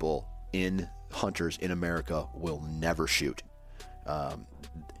the people hunters in America will never shoot.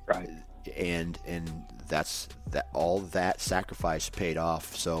 Right. And that's all that sacrifice paid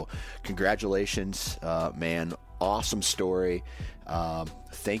off. So congratulations, man. Awesome story.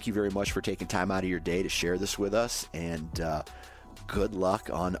 Thank you very much for taking time out of your day to share this with us, and good luck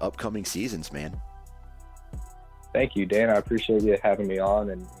on upcoming seasons, man. Thank you, Dan. I appreciate you having me on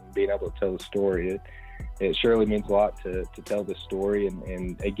and being able to tell the story. It surely means a lot to tell this story,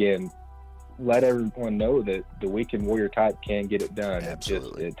 and again, let everyone know that the weekend warrior type can get it done.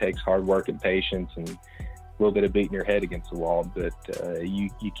 Absolutely. It takes hard work and patience and a little bit of beating your head against the wall, but you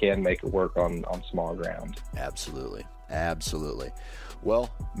can make it work on small ground. Absolutely. Well,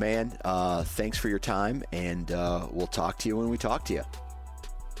 man, thanks for your time, and we'll talk to you when we talk to you.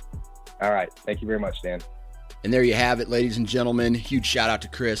 All right. Thank you very much, Dan. And there you have it, ladies and gentlemen. Huge shout out to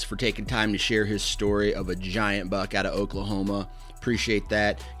Chris for taking time to share his story of a giant buck out of Oklahoma. Appreciate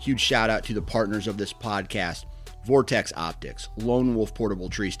that. Huge shout out to the partners of this podcast: Vortex Optics, Lone Wolf Portable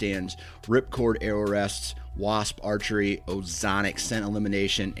Tree Stands, Ripcord Arrow Rests, Wasp Archery, Ozonic Scent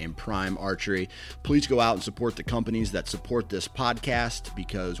Elimination, and Prime Archery. Please go out and support the companies that support this podcast,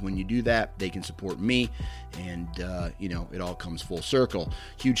 because when you do that, they can support me, and it all comes full circle.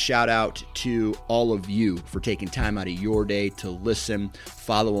 Huge shout out to all of you for taking time out of your day to listen,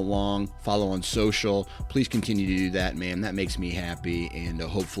 follow along, follow on social. Please continue to do that, man. That makes me happy, and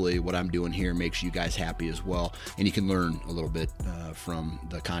hopefully what I'm doing here makes you guys happy as well, and you can learn a little bit from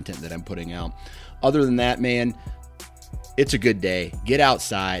the content that I'm putting out. Other than that, man, it's a good day. Get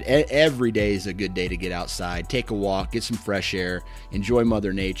outside. Every day is a good day to get outside. Take a walk, get some fresh air, enjoy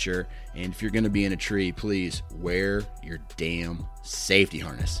Mother Nature, and if you're going to be in a tree, please wear your damn safety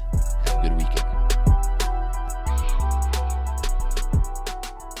harness.